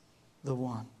is the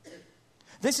one.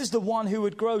 This is the one who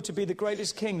would grow to be the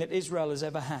greatest king that Israel has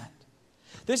ever had.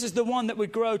 This is the one that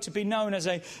would grow to be known as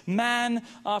a man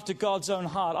after God's own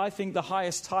heart. I think the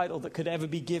highest title that could ever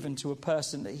be given to a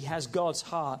person, that he has God's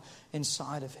heart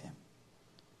inside of him.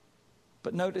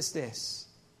 But notice this,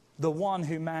 the one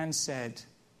who man said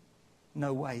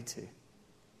no way to.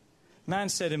 Man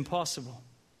said impossible.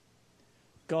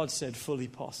 God said fully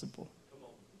possible.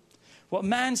 What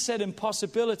man said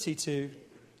impossibility to,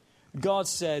 God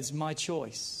says my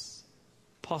choice,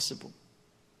 possible.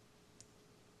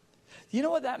 You know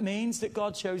what that means, that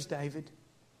God chose David?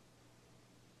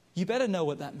 You better know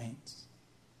what that means.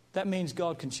 That means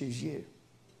God can choose you.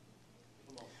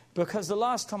 Because the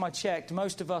last time I checked,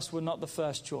 most of us were not the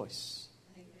first choice.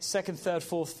 Second, third,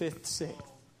 fourth, fifth, sixth.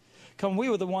 Come, we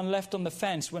were the one left on the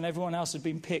fence when everyone else had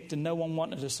been picked and no one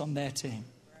wanted us on their team.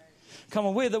 Come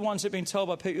on, we're the ones that have been told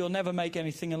by people, you'll never make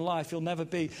anything in life. You'll never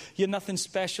be. You're nothing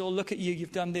special. Look at you.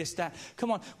 You've done this, that.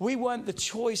 Come on, we weren't the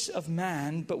choice of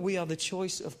man, but we are the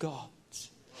choice of God.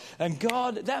 And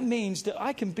God, that means that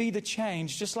I can be the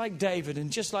change, just like David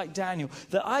and just like Daniel,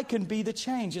 that I can be the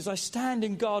change as I stand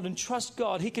in God and trust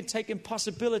God. He can take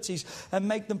impossibilities and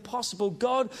make them possible.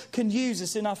 God can use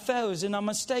us in our failures, in our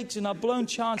mistakes, in our blown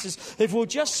chances, if we'll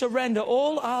just surrender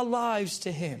all our lives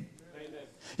to Him.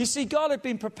 You see, God had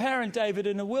been preparing David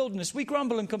in the wilderness. We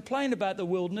grumble and complain about the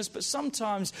wilderness, but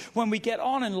sometimes when we get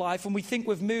on in life and we think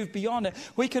we've moved beyond it,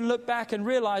 we can look back and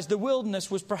realize the wilderness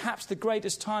was perhaps the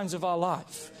greatest times of our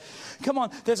life. Come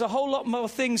on, there's a whole lot more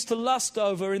things to lust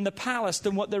over in the palace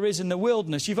than what there is in the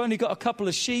wilderness. You've only got a couple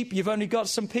of sheep. You've only got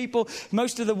some people.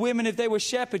 Most of the women, if they were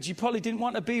shepherds, you probably didn't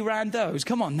want to be around those.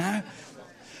 Come on now.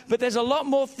 But there's a lot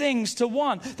more things to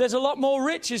want. There's a lot more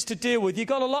riches to deal with. You've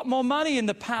got a lot more money in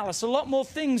the palace, a lot more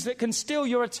things that can steal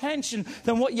your attention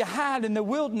than what you had in the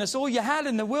wilderness. All you had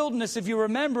in the wilderness, if you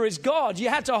remember, is God. You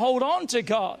had to hold on to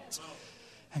God.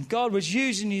 And God was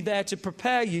using you there to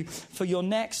prepare you for your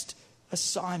next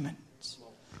assignment.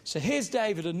 So here's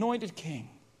David, anointed king.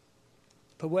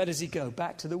 But where does he go?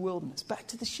 Back to the wilderness, back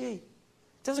to the sheep.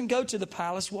 Doesn't go to the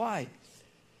palace. Why?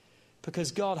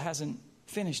 Because God hasn't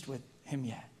finished with him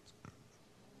yet.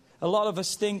 A lot of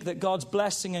us think that God's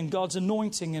blessing and God's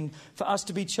anointing and for us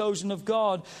to be chosen of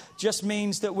God just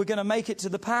means that we're going to make it to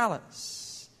the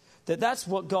palace. That's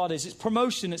what God is. It's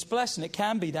promotion, it's blessing. It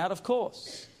can be that, of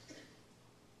course.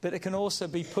 But it can also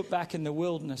be put back in the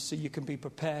wilderness so you can be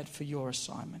prepared for your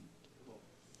assignment.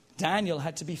 Daniel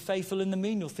had to be faithful in the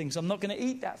menial things. I'm not going to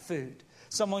eat that food.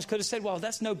 Someone could have said, well,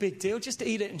 that's no big deal. Just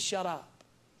eat it and shut up.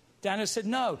 Daniel said,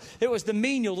 no, it was the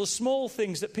menial, the small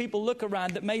things that people look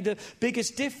around that made the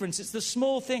biggest difference. It's the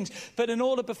small things. But in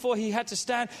order before he had to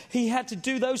stand, he had to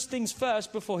do those things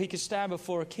first before he could stand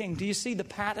before a king. Do you see the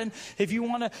pattern? If you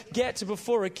want to get to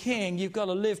before a king, you've got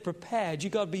to live prepared.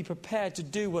 You've got to be prepared to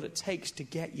do what it takes to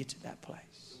get you to that place.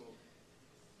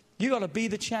 You've got to be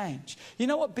the change. You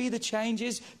know what be the change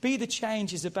is? Be the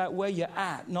change is about where you're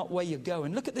at, not where you're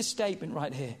going. Look at this statement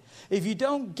right here. If you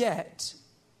don't get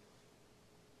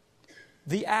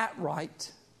the at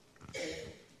right,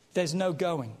 there's no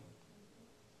going.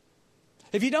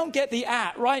 If you don't get the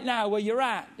at right now where you're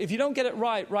at, if you don't get it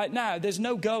right now, there's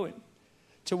no going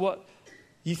to what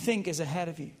you think is ahead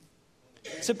of you.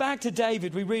 So back to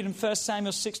David, we read in 1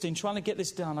 Samuel 16, trying to get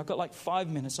this done. I've got like 5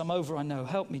 minutes. I'm over, I know.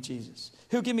 Help me, Jesus.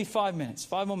 Who'll give me 5 minutes?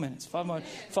 5 more minutes. 5 more.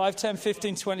 5, 10,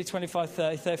 15, 20, 25,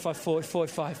 30, 35, 40,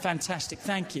 45. Fantastic.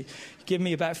 Thank you. Give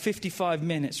me about 55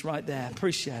 minutes right there.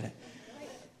 Appreciate it.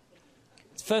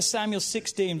 1 Samuel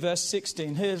 16, verse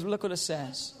 16. Look what it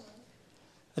says.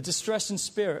 A distressing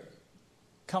spirit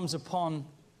comes upon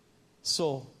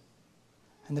Saul.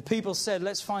 And the people said,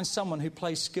 let's find someone who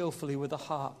plays skillfully with a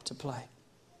harp to play.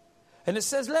 And it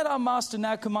says, let our master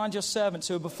now command your servants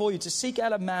who are before you to seek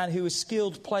out a man who is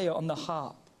skilled player on the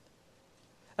harp,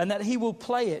 and that he will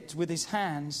play it with his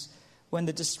hands when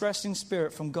the distressing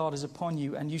spirit from God is upon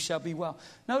you, and you shall be well.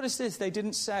 Notice this, they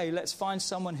didn't say, let's find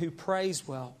someone who prays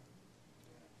well.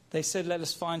 They said, let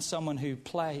us find someone who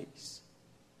plays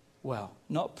well.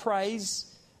 Not praise,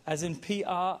 as in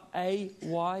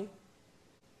P-R-A-Y,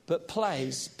 but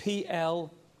plays,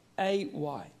 P-L-A-Y.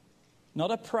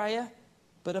 Not a prayer,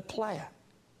 but a player.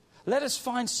 Let us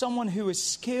find someone who is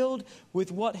skilled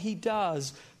with what he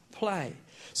does, play.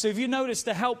 So if you notice,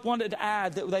 the Help Wanted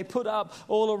ad that they put up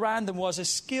all around them was a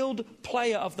skilled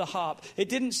player of the harp. It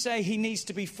didn't say he needs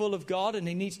to be full of God and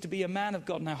he needs to be a man of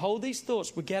God. Now hold these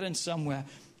thoughts, we're getting somewhere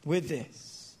with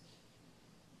this.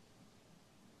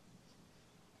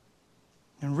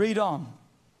 And read on.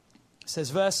 It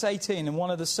says, verse 18, and one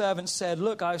of the servants said,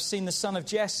 look, I've seen the son of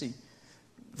Jesse.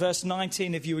 Verse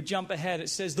 19, if you would jump ahead, it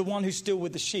says, the one who's still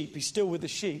with the sheep. He's still with the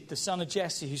sheep. The son of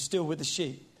Jesse who's still with the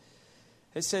sheep.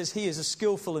 It says he is a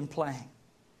skillful in playing.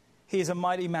 He is a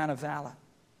mighty man of valor.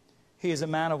 He is a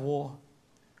man of war.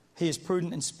 He is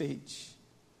prudent in speech.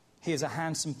 He is a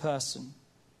handsome person.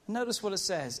 Notice what it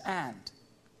says, and.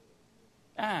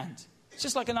 It's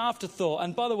just like an afterthought.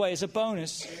 And by the way, as a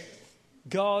bonus,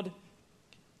 God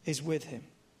is with him.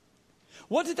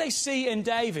 What did they see in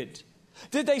David?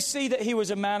 Did they see that he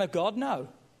was a man of God? No.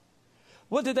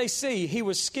 What did they see? He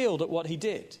was skilled at what he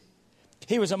did.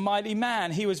 He was a mighty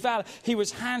man. He was valor. He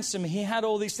was handsome. He had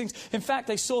all these things. In fact,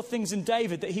 they saw things in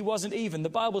David that he wasn't even. The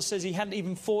Bible says he hadn't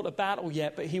even fought a battle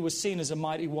yet, but he was seen as a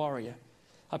mighty warrior.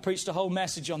 I preached a whole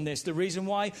message on this. The reason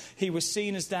why he was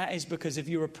seen as that is because if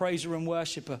you're a praiser and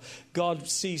worshiper, God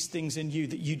sees things in you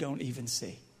that you don't even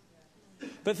see.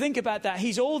 But think about that.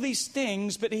 He's all these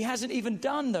things, but he hasn't even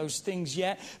done those things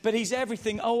yet. But he's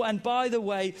everything. Oh, and by the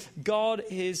way, God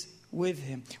is with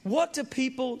him. What do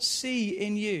people see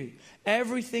in you?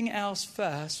 Everything else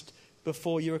first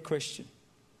before you're a Christian.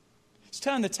 Let's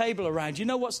turn the table around. You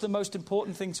know what's the most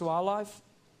important thing to our life?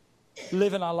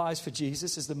 Living our lives for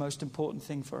Jesus is the most important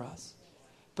thing for us.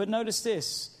 But notice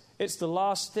this. It's the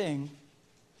last thing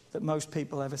that most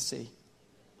people ever see.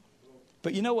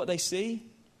 But you know what they see?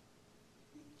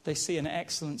 They see an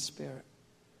excellent spirit.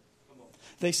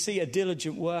 They see a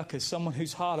diligent worker, someone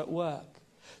who's hard at work,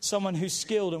 someone who's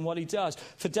skilled in what he does.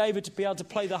 For David to be able to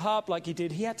play the harp like he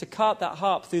did, he had to cart that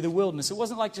harp through the wilderness. It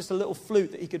wasn't like just a little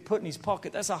flute that he could put in his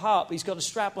pocket. That's a harp he's got to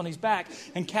strap on his back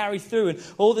and carry through, and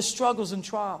all the struggles and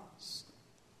trials.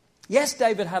 Yes,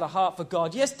 David had a heart for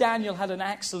God. Yes, Daniel had an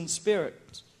excellent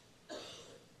spirit.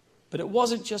 But it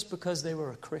wasn't just because they were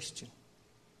a Christian.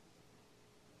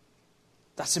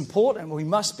 That's important. We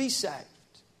must be saved.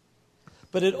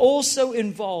 But it also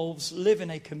involves living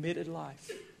a committed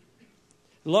life.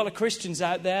 A lot of Christians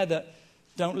out there that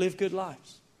don't live good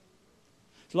lives.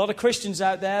 A lot of Christians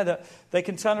out there that they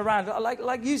can turn around.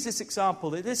 Like use this example.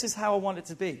 This is how I want it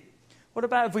to be. What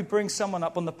about if we bring someone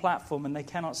up on the platform and they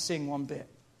cannot sing one bit?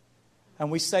 And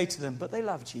we say to them, but they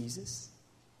love Jesus.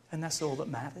 And that's all that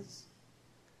matters.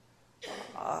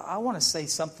 I want to say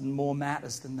something more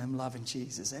matters than them loving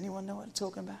Jesus. Anyone know what I'm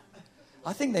talking about?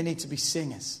 I think they need to be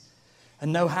singers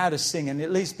and know how to sing and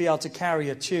at least be able to carry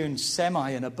a tune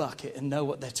semi in a bucket and know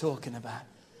what they're talking about.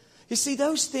 You see,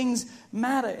 those things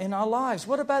matter in our lives.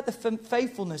 What about the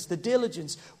faithfulness, the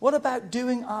diligence? What about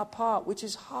doing our part, which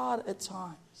is hard at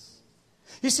times?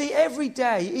 You see, every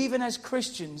day, even as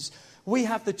Christians, we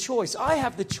have the choice. I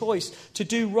have the choice to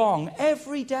do wrong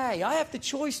every day. I have the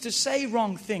choice to say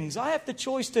wrong things. I have the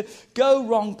choice to go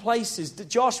wrong places.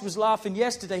 Josh was laughing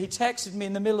yesterday. He texted me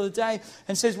in the middle of the day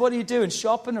and says, what are you doing,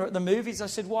 shopping or at the movies? I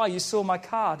said, why? You saw my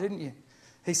car, didn't you?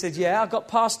 He said, yeah, I got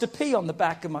Pastor P on the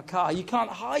back of my car. You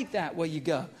can't hide that where you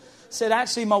go. I said,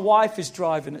 actually, my wife is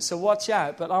driving it, so watch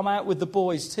out. But I'm out with the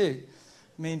boys too.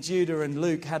 Me and Judah and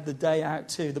Luke had the day out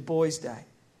too, the boys' day.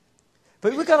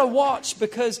 But we've got to watch,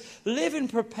 because living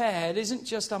prepared isn't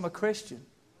just I'm a Christian.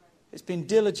 It's been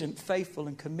diligent, faithful,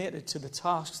 and committed to the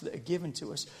tasks that are given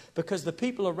to us. Because the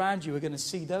people around you are going to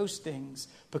see those things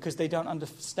because they don't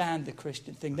understand the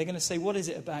Christian thing. They're going to say, what is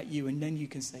it about you? And then you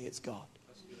can say it's God.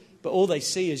 But all they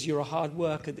see is you're a hard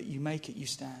worker, that you make it, you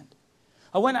stand.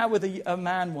 I went out with a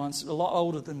man once, a lot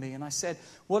older than me, and I said,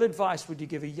 what advice would you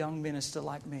give a young minister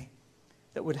like me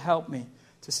that would help me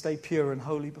to stay pure and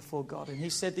holy before God? And he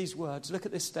said these words. Look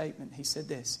at this statement. He said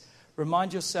this: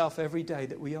 remind yourself every day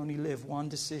that we only live one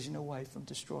decision away from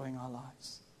destroying our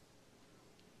lives.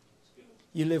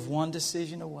 You live one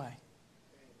decision away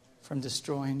from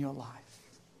destroying your life.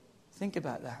 Think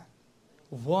about that.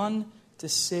 One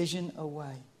decision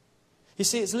away. You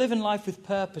see, it's living life with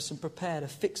purpose and prepared, a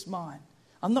fixed mind.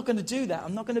 I'm not going to do that.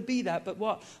 I'm not going to be that. But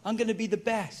what? I'm going to be the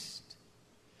best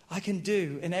I can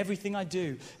do in everything I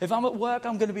do. If I'm at work,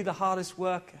 I'm going to be the hardest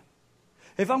worker.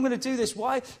 If I'm going to do this,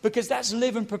 why? Because that's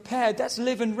living prepared. That's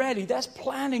living ready. That's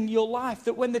planning your life.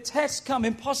 That when the tests come,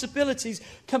 impossibilities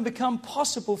can become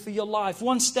possible for your life.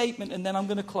 One statement and then I'm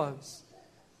going to close.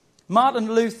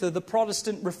 Martin Luther, the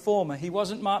Protestant reformer, he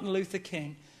wasn't Martin Luther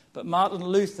King, but Martin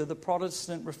Luther, the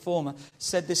Protestant reformer,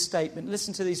 said this statement.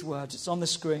 Listen to these words. It's on the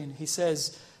screen. He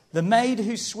says, the maid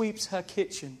who sweeps her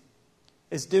kitchen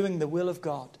is doing the will of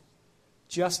God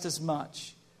just as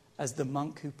much as the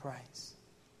monk who prays.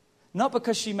 Not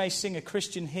because she may sing a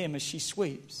Christian hymn as she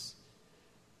sweeps,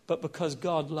 but because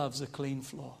God loves a clean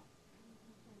floor.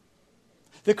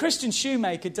 The Christian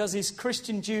shoemaker does his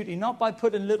Christian duty not by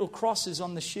putting little crosses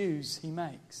on the shoes he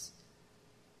makes,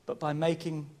 but by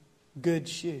making good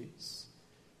shoes.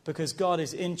 Because God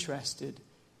is interested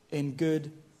in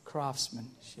good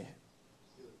craftsmanship.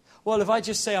 Well, if I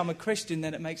just say I'm a Christian,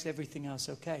 then it makes everything else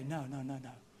okay. No.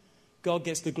 God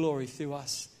gets the glory through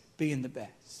us being the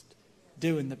best,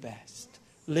 doing the best,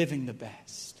 living the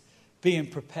best, being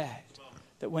prepared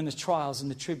that when the trials and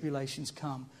the tribulations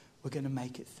come, we're going to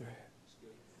make it through.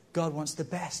 God wants the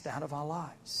best out of our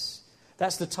lives.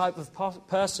 That's the type of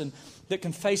person that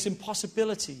can face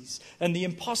impossibilities and the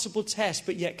impossible test,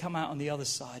 but yet come out on the other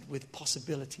side with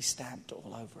possibility stamped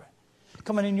all over it.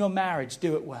 Come on, in your marriage,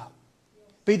 do it well.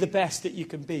 Be the best that you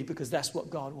can be, because that's what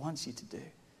God wants you to do.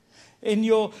 In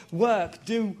your work,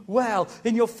 do well.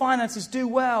 In your finances, do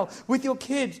well. With your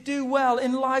kids, do well.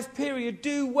 In life, period,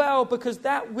 do well, because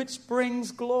that which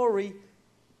brings glory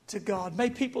to God.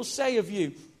 May people say of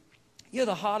you, you're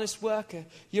the hardest worker.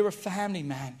 You're a family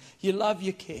man. You love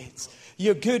your kids.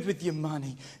 You're good with your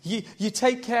money. You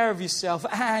take care of yourself,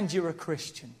 and you're a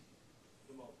Christian.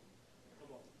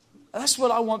 That's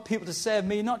what I want people to say of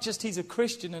me, not just he's a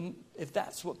Christian, and if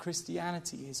that's what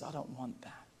Christianity is, I don't want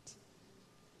that.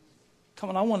 Come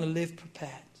on, I want to live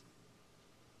prepared.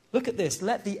 Look at this.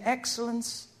 Let the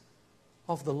excellence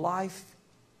of the life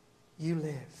you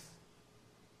live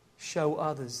show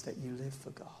others that you live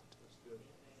for God.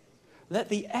 Let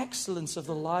the excellence of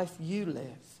the life you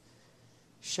live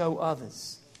show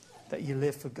others that you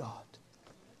live for God.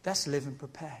 That's living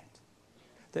prepared.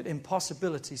 that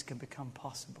impossibilities can become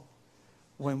possible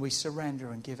when we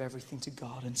surrender and give everything to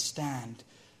God and stand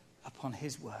upon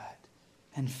His word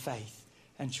and faith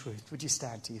and truth. Would you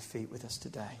stand to your feet with us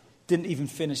today? Didn't even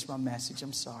finish my message.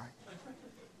 I'm sorry.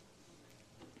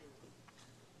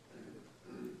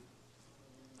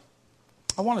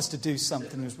 I want us to do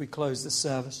something as we close the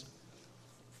service.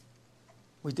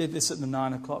 We did this at the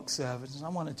 9 o'clock service, and I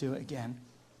want to do it again.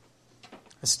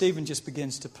 As Stephen just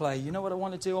begins to play, you know what I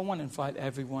want to do? I want to invite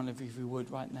every one of you, if you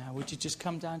would, right now. Would you just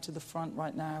come down to the front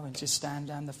right now and just stand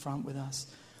down the front with us?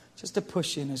 Just to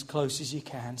push in as close as you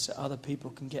can so other people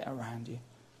can get around you.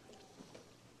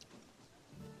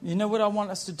 You know what I want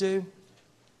us to do?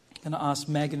 I'm going to ask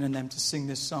Megan and them to sing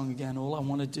this song again. All I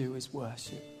want to do is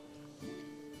worship.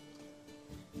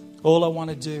 All I want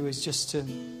to do is just to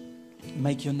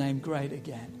make your name great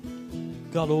again.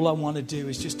 God, all I want to do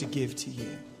is just to give to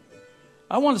you.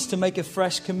 I want us to make a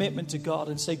fresh commitment to God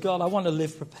and say, God, I want to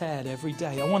live prepared every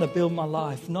day. I want to build my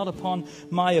life not upon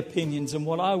my opinions and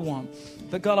what I want,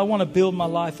 but God, I want to build my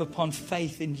life upon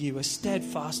faith in you, a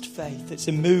steadfast faith that's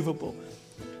immovable.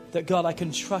 That God, I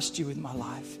can trust you with my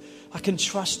life. I can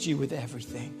trust you with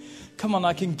everything. Come on,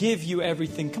 I can give you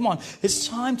everything. Come on, it's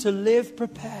time to live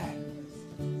prepared.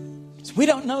 We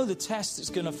don't know the test that's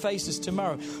going to face us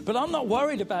tomorrow. But I'm not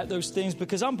worried about those things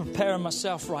because I'm preparing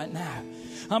myself right now.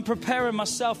 I'm preparing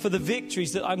myself for the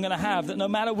victories that I'm going to have. That no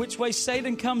matter which way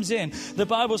Satan comes in, the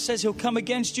Bible says he'll come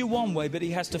against you one way, but he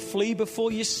has to flee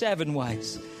before you 7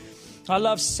 ways. I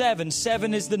love 7.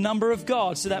 7 is the number of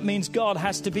God. So that means God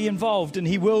has to be involved and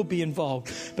he will be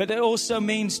involved. But it also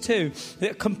means too,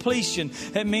 that completion.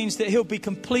 It means that he'll be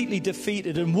completely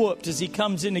defeated and whooped as he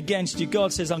comes in against you.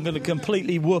 God says, I'm going to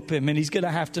completely whoop him and he's going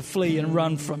to have to flee and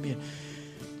run from you.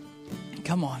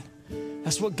 Come on.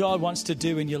 That's what God wants to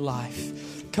do in your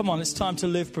life. Come on, it's time to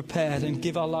live prepared and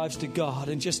give our lives to God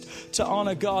and just to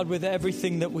honor God with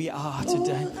everything that we are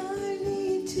today. All I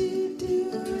need to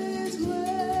do is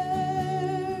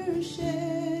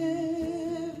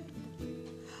worship.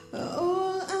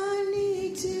 All I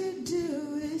need to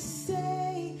do is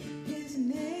say His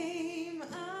name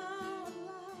out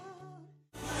loud.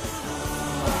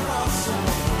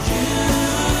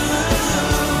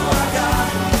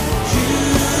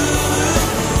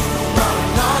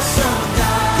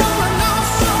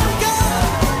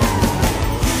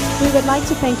 We would like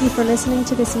to thank you for listening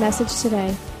to this message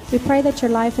today. We pray that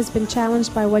your life has been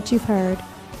challenged by what you've heard,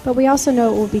 but we also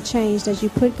know it will be changed as you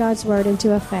put God's Word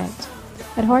into effect.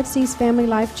 At Heartsease Family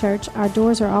Life Church, our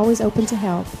doors are always open to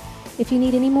help. If you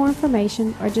need any more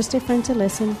information or just a friend to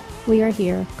listen, we are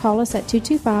here. Call us at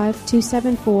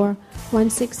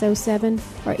 225-274-1607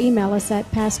 or email us at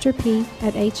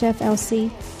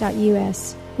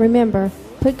pastorp@hflc.us. Remember,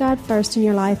 put God first in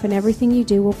your life and everything you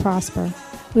do will prosper.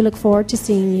 We look forward to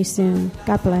seeing you soon.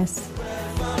 God bless.